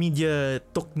media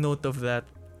took note of that,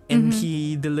 and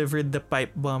he delivered the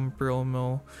pipe bomb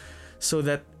promo so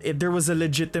that there was a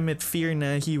legitimate fear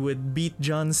na he would beat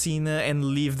John Cena and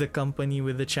leave the company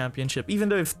with the championship, even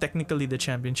though if technically the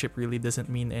championship really doesn't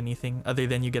mean anything other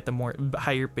than you get a more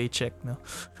higher paycheck, no.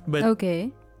 But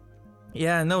Okay.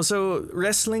 yeah, no, so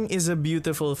wrestling is a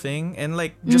beautiful thing, and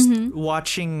like just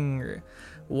watching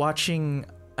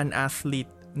an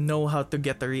athlete know how to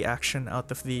get a reaction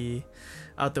out of the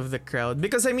crowd,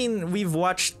 because I mean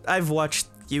I've watched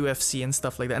UFC and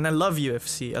stuff like that, and I love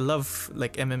UFC. I love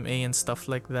like MMA and stuff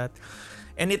like that,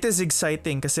 and it is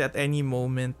exciting because at any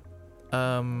moment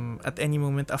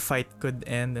a fight could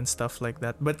end and stuff like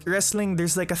that. But wrestling,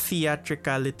 there's like a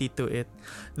theatricality to it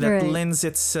that lends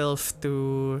itself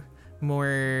to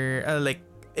more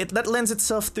that lends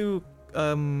itself to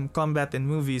combat in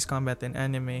movies, combat in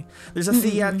anime. There's a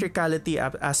theatricality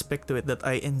aspect to it that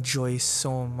I enjoy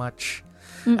so much.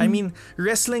 I mean,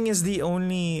 wrestling is the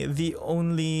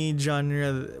only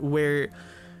genre where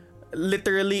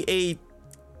literally a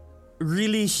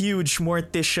really huge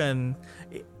mortician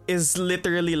is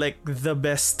literally like the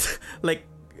best, like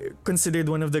considered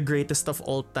one of the greatest of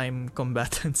all time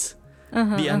combatants.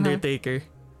 The Undertaker.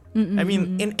 I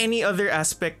mean, in any other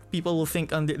aspect, people will think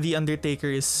The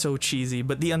Undertaker is so cheesy,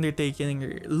 but The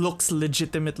Undertaker looks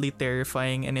legitimately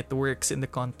terrifying, and it works in the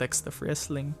context of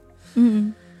wrestling.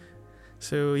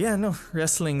 So yeah, no,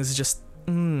 wrestling is just,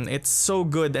 it's so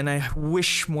good, and I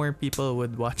wish more people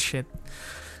would watch it.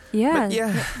 Yeah. But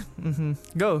yeah,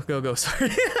 go,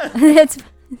 sorry.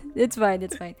 it's fine.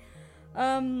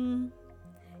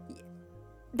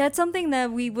 That's something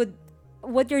that we would.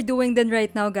 What you're doing then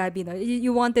right now, Gabby, no?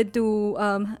 You wanted to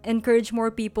encourage more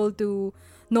people to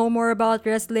know more about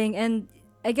wrestling, and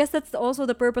I guess that's also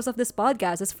the purpose of this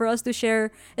podcast, is for us to share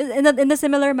in a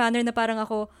similar manner na parang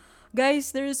ako,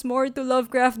 guys, there's more to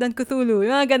Lovecraft than Cthulhu.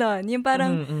 Yung mga ganon. Yung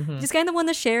parang, just kind of want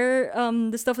to share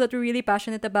the stuff that we're really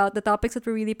passionate about, the topics that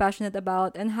we're really passionate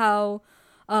about, and how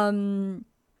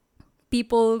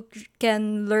people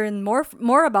can learn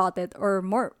more about it, or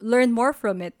learn more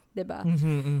from it, diba?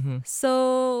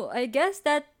 So I guess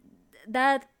that's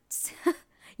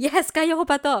yes, kaya ko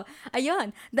pa to.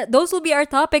 Ayun. Those will be our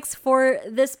topics for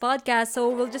this podcast. So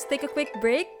we'll just take a quick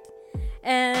break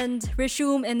and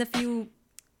resume in a few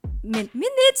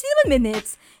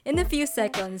minutes, in a few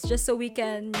seconds, just so we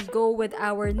can go with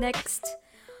our next,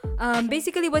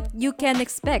 basically what you can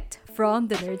expect from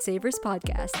the Nerd Savers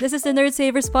podcast. This is the Nerd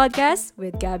Savers podcast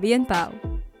with Gabby and Pao.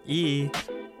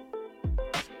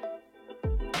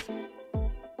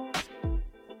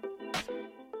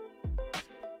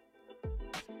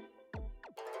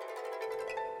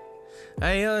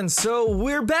 Ayun, so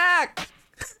we're back!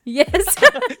 Yes!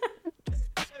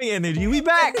 Energy, we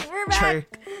back! We're back!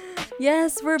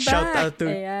 Yes, we're back!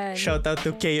 Shout out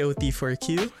to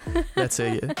KOT4Q.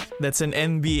 That's an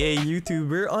NBA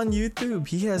YouTuber on YouTube.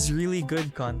 He has really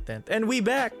good content. And we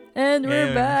back! And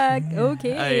we're back!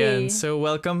 Okay. Ayan, so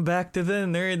welcome back to the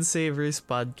Nerd Savers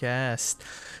podcast.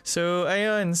 So,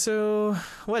 ayun, so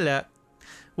wala.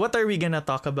 What are we gonna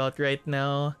talk about right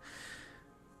now?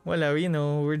 Wala, we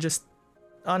just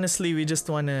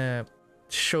wanna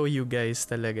show you guys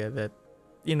talaga that,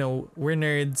 we're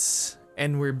nerds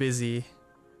and we're busy.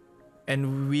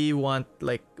 and we want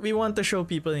to show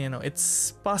people,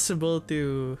 it's possible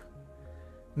to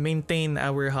maintain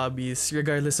our hobbies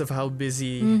regardless of how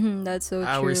busy That's so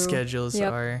our true. schedules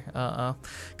Yep. are.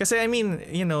 Kasi I mean,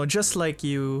 just like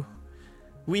you,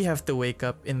 we have to wake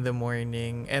up in the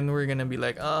morning and we're gonna be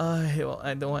like,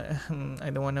 I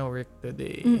don't want to work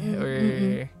today. Or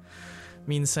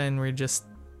minsan we're just,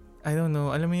 I don't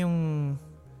know, alam mo yung,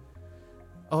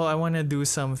 I wanna do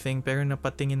something pero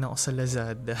napatingin ako sa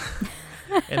Lazada.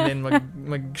 And then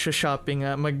mag-shopping,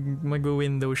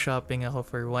 mag-window shopping ako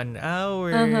for 1 hour.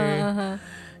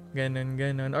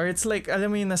 Ganon. Or it's like,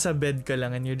 alam mo yung nasa bed ka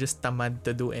lang and you're just tamad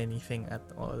to do anything at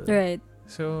all. Right.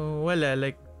 So, wala.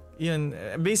 Like, yun.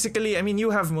 Basically, I mean,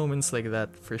 you have moments like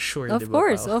that for sure. Of diba,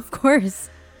 course, Pao? of course.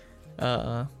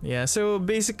 Yeah. So,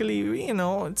 basically,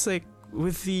 it's like,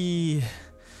 with the...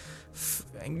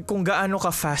 kung gaano ka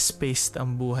fast-paced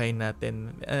ang buhay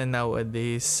natin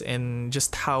nowadays, and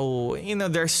just how,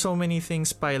 there's so many things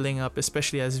piling up,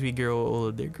 especially as we grow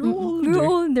older. Grow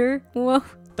older. Wow.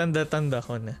 Tanda-tanda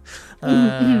ko na.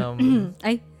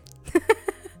 Ay.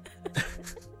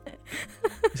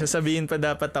 Sasabihin pa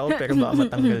dapat ako pero baka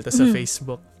matanggal to sa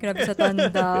Facebook. Grabe sa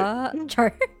tanda.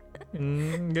 Char.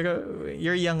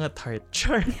 You're young at heart.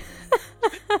 Char.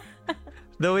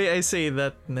 The way I say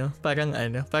that, no? Parang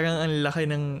ang laki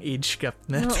ng age gap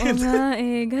Oo natin. nga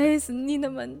eh. Guys, hindi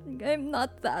naman. I'm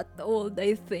not that old,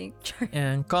 I think. Char.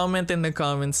 And comment in the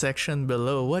comment section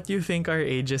below what you think our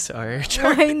ages are.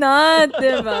 Char. Why not?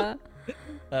 Diba?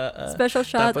 Special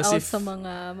shout Tapos out if- sa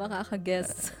mga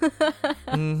makaka-guests.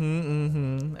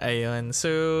 Ayun. So,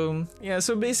 yeah.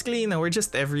 So basically, we're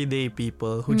just everyday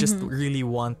people who just really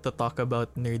want to talk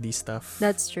about nerdy stuff.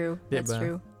 That's true. That's Diba?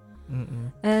 true.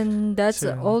 Mm-mm. And that's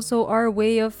So- also our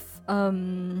way of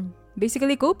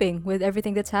basically coping with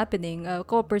everything that's happening.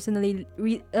 Ko personally,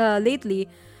 lately,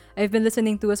 I've been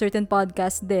listening to a certain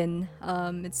podcast din.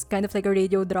 It's kind of like a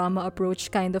radio drama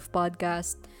approach kind of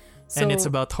podcast. So, And it's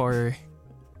about horror.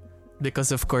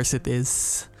 Because of course it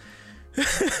is.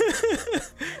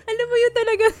 alam mo yun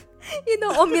talaga,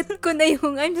 omit ko na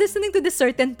yung I'm listening to this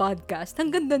certain podcast.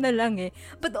 Hanggang doon na lang eh.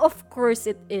 But of course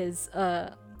it is.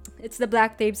 It's the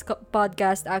Black Tapes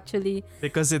podcast actually.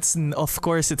 Because of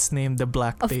course it's named the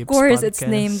Black Of Tapes course, Podcast. it's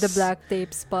named the Black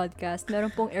Tapes Podcast.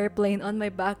 Meron pong airplane on my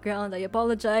background. I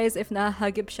apologize if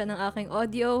nahagip siya ng aking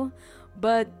audio.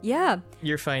 But yeah,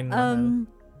 You're fine naman.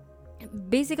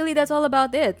 basically that's all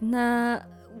about it. Na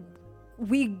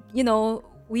we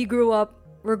grew up,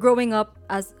 we're growing up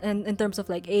as in terms of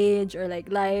like age or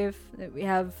like life. We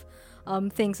have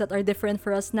things that are different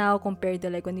for us now compared to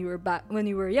like when we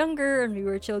were younger and we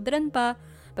were children pa.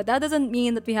 But that doesn't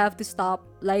mean that we have to stop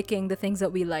liking the things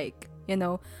that we like.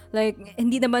 Like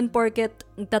hindi naman porket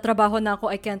tatrabaho na ako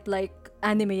I can't like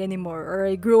anime anymore, or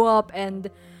I grew up and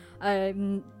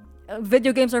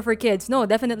video games are for kids. No,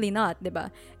 definitely not, diba?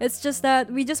 It's just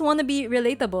that we just want to be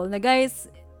relatable. Na guys,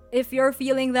 if you're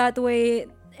feeling that way,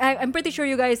 I'm pretty sure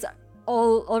you guys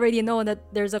all already know that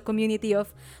there's a community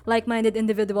of like-minded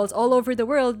individuals all over the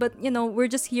world, but we're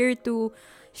just here to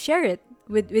share it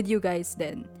with you guys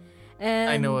then.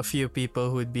 And I know a few people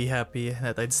who would be happy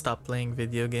that I'd stop playing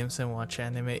video games and watch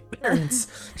anime.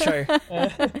 Sure.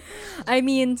 I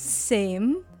mean,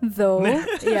 same though.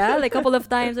 Yeah, like a couple of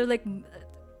times or like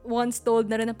once told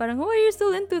na rin na parang, why are you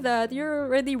still into that? You're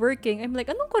already working. I'm like,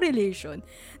 anong correlation?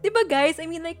 Diba guys? I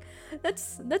mean, like,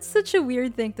 that's such a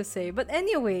weird thing to say. But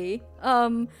anyway,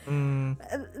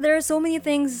 there are so many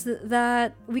things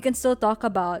that we can still talk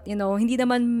about. Hindi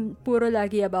naman puro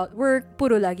lagi about work,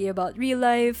 puro lagi about real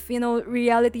life.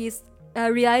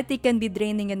 Reality can be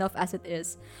draining enough as it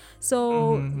is.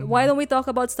 So why don't we talk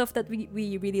about stuff that we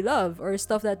really love, or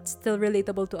stuff that's still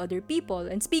relatable to other people?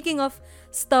 And speaking of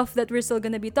stuff that we're still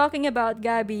gonna be talking about,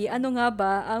 Gabby, ano nga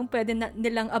ba ang pwede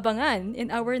nilang abangan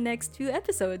in our next few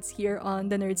episodes here on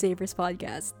the Nerd Savers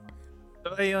podcast?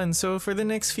 So, ayun. So, for the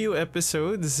next few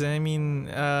episodes, I mean,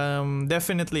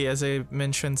 definitely, as I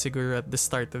mentioned siguro at the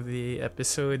start of the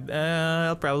episode,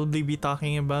 I'll probably be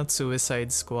talking about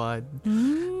Suicide Squad.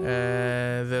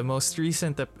 The most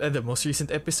recent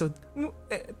episode,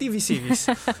 TV series.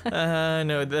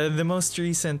 No, the most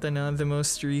recent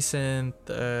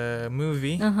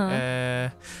movie.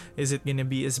 Is it gonna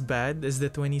be as bad as the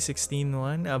 2016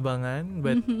 one? Abangan.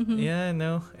 But yeah,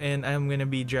 no. And I'm gonna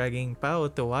be dragging Pao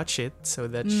to watch it so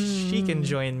that she can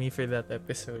join me for that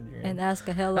episode. Right? And ask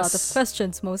a hell lot of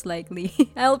questions, most likely.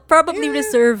 I'll probably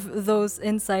reserve those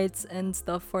insights and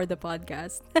stuff for the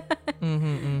podcast.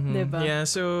 Diba? Yeah,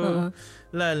 so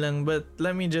La lang, but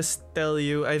let me just tell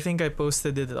you, I think I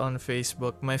posted it on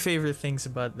Facebook. My favorite things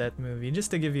about that movie,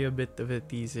 just to give you a bit of a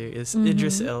teaser, is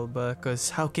Idris Elba,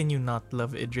 because how can you not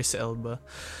love Idris Elba?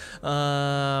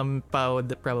 Pao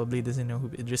probably doesn't know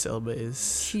who Idris Elba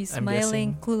is. She's I'm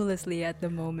smiling guessing. cluelessly at the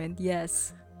moment.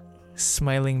 Yes.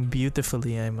 Smiling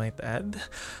beautifully, I might add.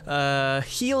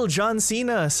 Heel John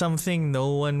Cena, something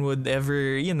no one would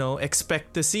ever,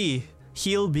 expect to see.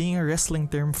 Heel being a wrestling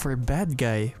term for bad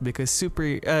guy, because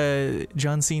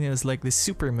John Cena is like the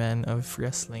Superman of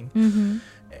wrestling. Mm-hmm.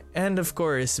 And of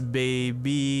course,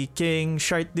 Baby King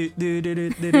Shark. Yeah,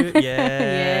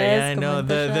 Yes, I know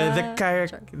kumanta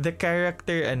siya.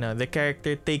 the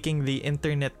character taking the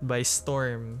internet by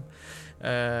storm.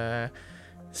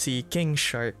 Si King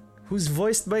Shark, who's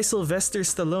voiced by Sylvester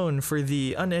Stallone. For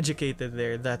the uneducated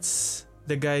there, that's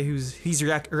the guy he's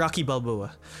Rocky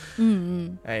Balboa.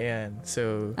 Mm-hmm. Ayan,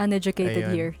 so Uneducated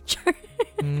ayun. here.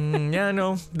 yeah,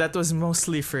 no, that was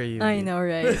mostly for you. I know,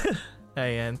 right?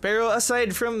 Ayan. Pero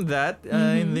aside from that,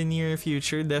 in the near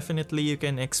future, definitely you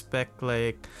can expect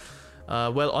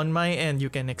on my end, you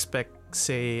can expect,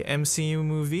 say, MCU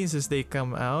movies as they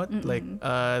come out. Like,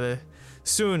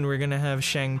 soon we're gonna have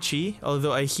Shang-Chi,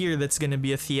 although I hear that's gonna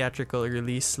be a theatrical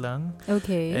release lang.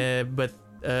 Okay. But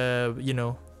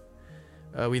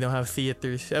we don't have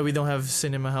theaters, we don't have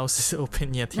cinema houses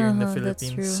open yet here in the That's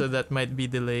Philippines, true. so that might be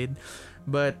delayed.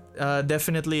 But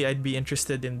definitely I'd be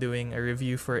interested in doing a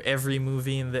review for every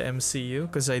movie in the MCU,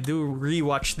 because I do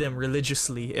rewatch them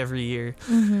religiously every year.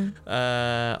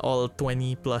 All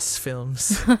 20 plus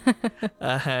films.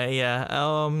 Yeah.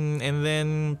 And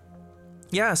then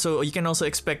so you can also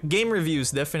expect game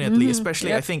reviews, definitely. Especially,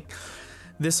 Yep. I think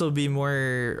this will be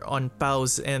more on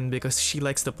Pau's end, because she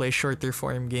likes to play shorter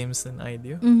form games than I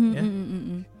do. Yeah.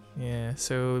 Yeah,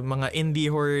 so mga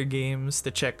indie horror games to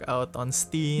check out on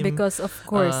Steam. Because of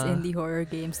course, Uh, indie horror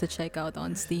games to check out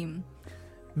on Steam.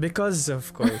 Because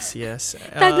of course, yes.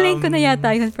 Tagline ko na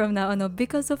yata yun from now on. No?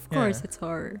 Because of course, yeah. it's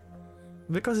horror.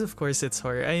 Because of course it's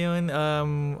horror. Ayun,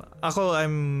 I'm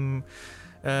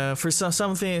for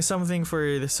something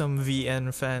for some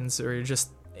VN fans or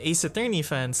just Ace Attorney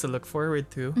fans to look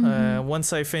forward to.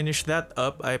 Once I finish that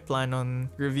up, I plan on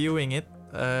reviewing it.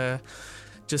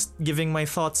 Just giving my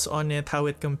thoughts on it, how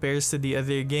it compares to the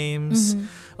other games.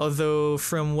 Although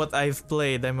from what I've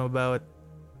played, I'm about,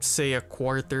 say, a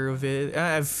quarter of it.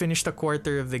 I've finished a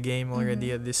quarter of the game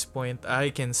already at this point.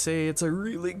 I can say it's a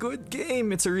really good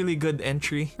game. It's a really good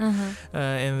entry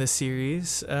in the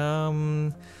series.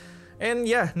 And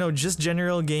yeah, no, just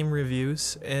general game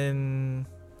reviews. And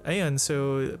ayun,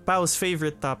 so Pau's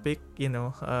favorite topic,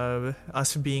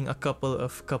 us being a couple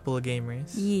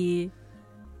gamers. Yeah.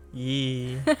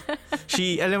 Yeah.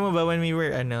 Alam mo ba, when we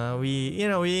were,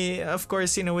 we, of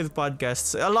course, with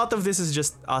podcasts, a lot of this is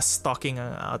just us talking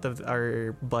out of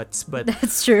our butts, but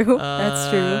That's true. That's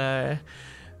true.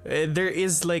 there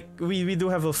is we do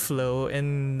have a flow,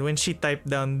 and when she typed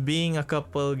down being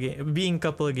couple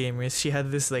gamers, she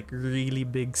had this really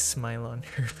big smile on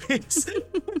her face.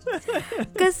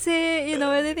 Kasi,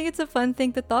 I think it's a fun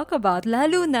thing to talk about.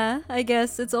 Lalo na, I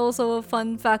guess it's also a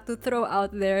fun fact to throw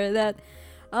out there that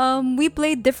we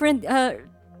played different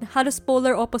halos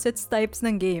polar opposites types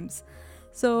ng games.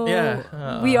 So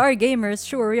we are gamers,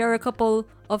 sure, we are a couple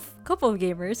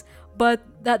gamers, but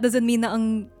that doesn't mean na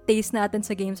ang taste natin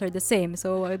sa games are the same.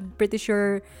 So I'm pretty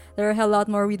sure there are a lot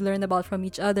more we'd learn about from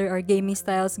each other, our gaming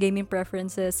styles, gaming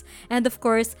preferences, and of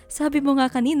course, sabi mo nga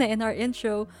kanina in our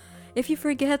intro, if you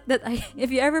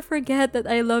ever forget that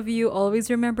I love you, always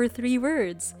remember 3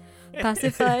 words.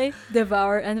 Pacify,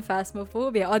 devour, and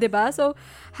phasmophobia. O, diba? So,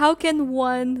 how can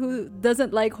one who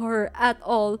doesn't like horror at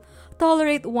all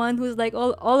tolerate one who's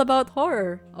all about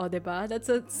horror? O, diba?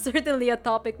 That's certainly a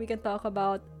topic we can talk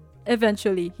about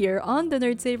eventually here on the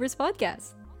Nerd Savers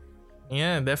podcast.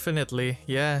 Yeah, definitely.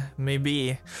 Yeah,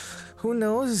 maybe. Who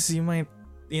knows? You might,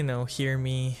 hear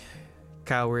me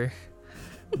cower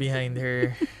behind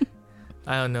her.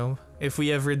 I don't know. If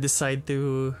we ever decide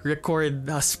to record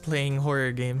us playing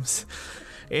horror games,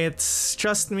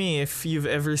 trust me, if you've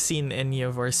ever seen any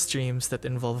of our streams that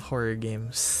involve horror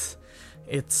games,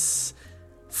 it's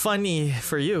funny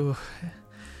for you,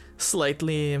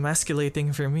 slightly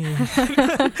emasculating for me.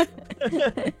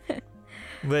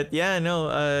 But yeah, no,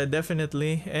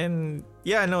 definitely. And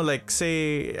yeah, no,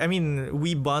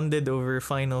 we bonded over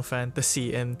Final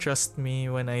Fantasy, and trust me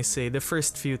when I say the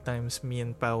first few times me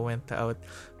and Pao went out,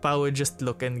 Pao would just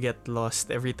look and get lost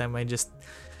every time I just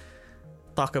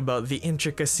talk about the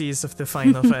intricacies of the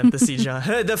Final Fantasy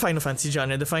genre, the Final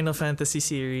Fantasy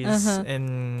series,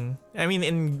 and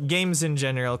in games in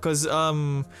general, because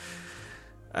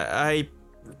I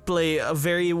play a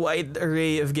very wide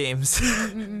array of games.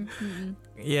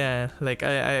 Yeah, like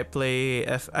I play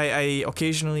I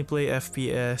occasionally play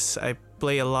FPS. I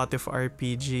play a lot of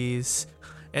RPGs,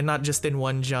 and not just in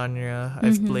one genre.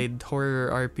 I've played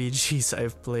horror RPGs,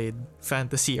 I've played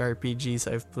fantasy RPGs,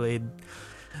 I've played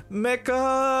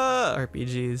mecha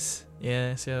RPGs.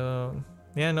 Yeah, so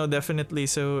yeah, no, definitely.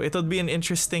 So it'll be an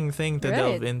interesting thing to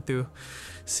delve into,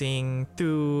 seeing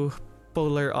two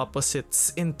polar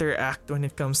opposites interact when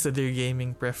it comes to their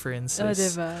gaming preferences. Oh,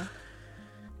 diba?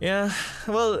 Yeah,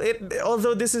 well,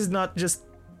 although this is not just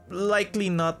likely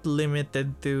not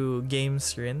limited to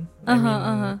games, rin. I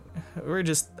mean, we're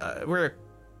a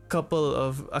couple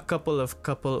of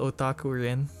otaku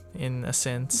rin in a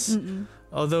sense.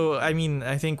 Although, I mean,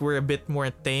 I think we're a bit more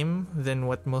tame than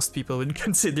what most people would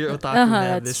consider otaku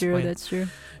at this point. That's true.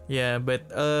 Yeah, but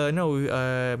no,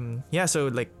 yeah. So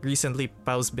like recently,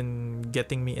 Pau's been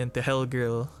getting me into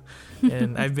Hellgirl,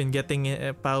 and I've been getting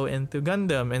Pau into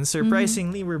Gundam, and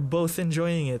surprisingly, we're both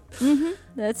enjoying it.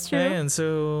 That's true. And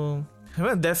so,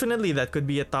 well, definitely that could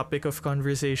be a topic of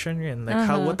conversation, and like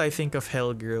what I think of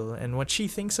Hellgirl and what she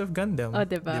thinks of Gundam. Oh,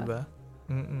 diba? Diba?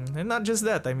 And not just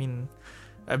that. I mean,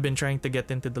 I've been trying to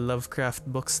get into the Lovecraft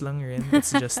books lang rin.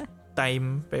 It's just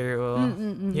time, pero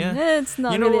yeah. It's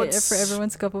not really for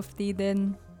everyone's cup of tea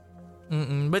then.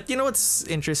 But you know what's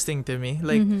interesting to me?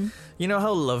 Like, you know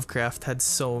how Lovecraft had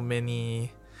so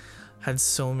many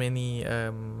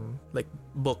like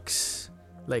books,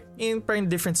 like in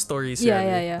different stories,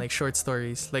 yeah. like short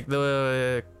stories, like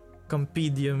the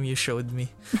compendium you showed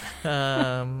me.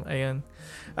 Ayun.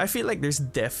 I feel like there's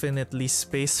definitely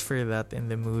space for that in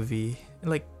the movie,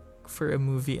 like for a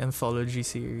movie anthology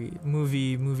series,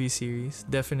 movie series,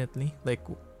 definitely. Like,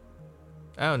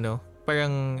 I don't know,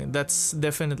 parang that's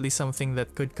definitely something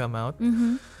that could come out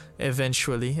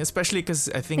eventually, especially because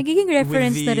I think nagiging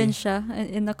reference na rin siya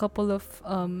in a couple of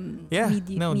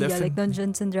media like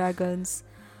Dungeons and Dragons.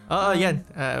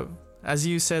 As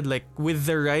you said, like with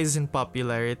the rise in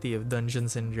popularity of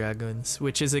Dungeons and Dragons,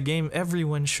 which is a game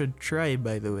everyone should try,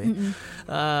 by the way.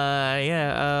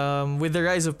 With the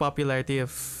rise of popularity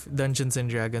of Dungeons and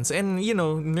Dragons, and you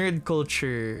know, nerd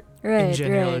culture in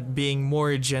general being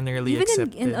more generally even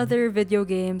accepted. in other video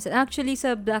games, and actually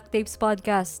sa Black Tapes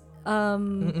podcast,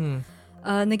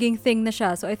 naging thing na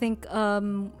siya. So I think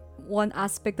one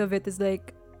aspect of it is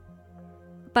like,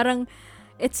 parang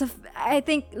I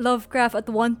think Lovecraft at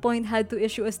one point had to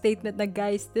issue a statement that,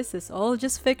 guys, this is all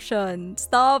just fiction.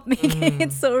 Stop making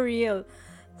it so real.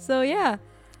 So yeah,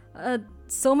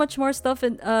 so much more stuff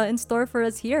in store for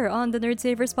us here on the Nerd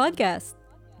Savers podcast.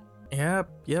 Yep.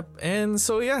 And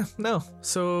so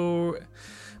so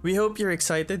we hope you're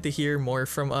excited to hear more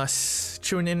from us.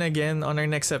 Tune in again on our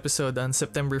next episode on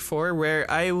September 4, where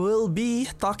I will be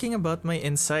talking about my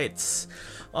insights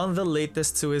on the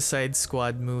latest Suicide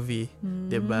Squad movie,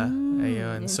 diba?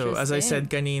 Ayun. So as I said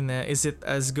kanina, is it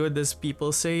as good as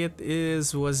people say it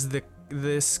is? Was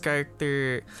this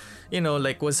character, you know,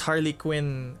 like, was Harley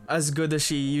Quinn as good as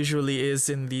she usually is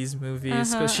in these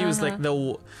movies? Because she was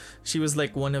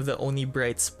like one of the only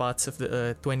bright spots of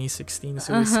the 2016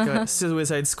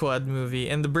 Suicide Squad movie,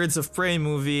 and the Birds of Prey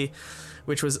movie,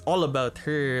 which was all about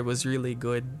her, was really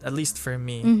good, at least for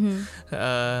me.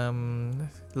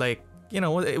 Like, you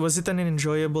know, was it an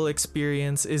enjoyable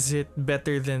experience? Is it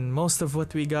better than most of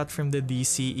what we got from the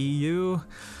DCEU?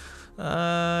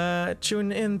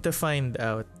 Tune in to find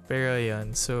out. Pero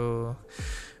yan, so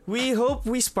we hope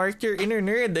we sparked your inner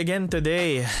nerd again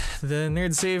today. The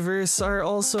Nerd Savers are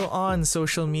also on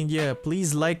social media.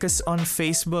 Please like us on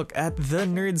Facebook at The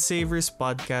Nerd Savers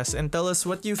Podcast and tell us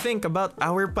what you think about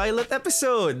our pilot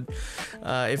episode.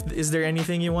 Is there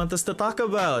anything you want us to talk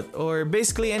about, or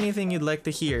basically anything you'd like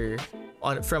to hear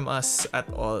from us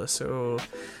at all? So,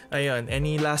 ayun,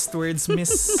 any last words,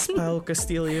 Miss Pao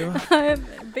Castillo?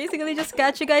 Basically, just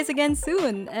catch you guys again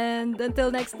soon. And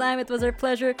until next time, it was our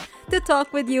pleasure to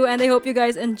talk with you. And I hope you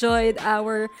guys enjoyed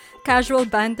our casual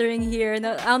bantering here.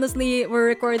 Now, honestly, we're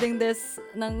recording this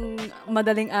ng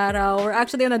madaling araw. We're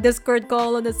actually on a Discord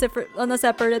call on a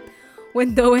separate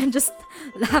window and just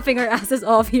laughing our asses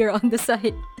off here on the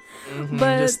site.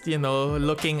 But just, you know,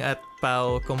 looking at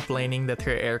Pao complaining that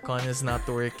her aircon is not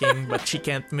working, but she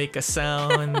can't make a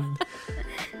sound.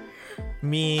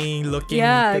 Me looking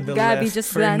to the Gabby left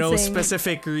just for glancing. no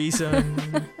specific reason.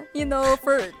 You know,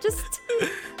 for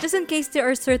just in case there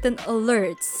are certain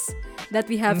alerts that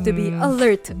we have to be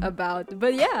alert about.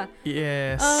 But yeah.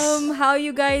 Yes. How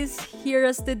you guys hear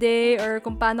us today, or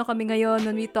kung paano kami ngayon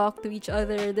when we talk to each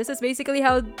other. This is basically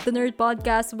how the Nerd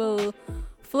Podcast will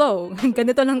flow.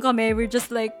 Ganito lang kami. We're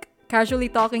just like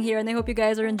casually talking here, and I hope you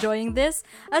guys are enjoying this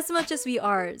as much as we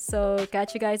are. So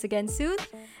catch you guys again soon.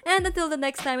 And until the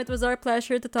next time, it was our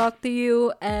pleasure to talk to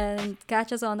you, and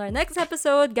catch us on our next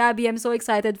episode. Gabby, I'm so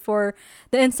excited for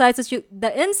the insights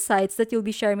that you'll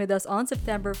be sharing with us on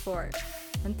September 4.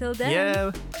 Until then.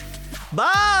 Yeah.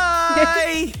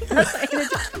 Bye!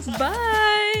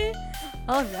 Bye!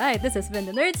 Alright, this has been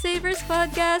the Nerd Savers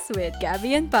Podcast with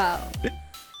Gabby and Pao.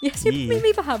 Yes,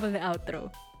 may pahabol na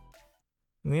outro.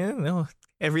 Yeah, no.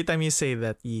 Every time you say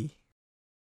that,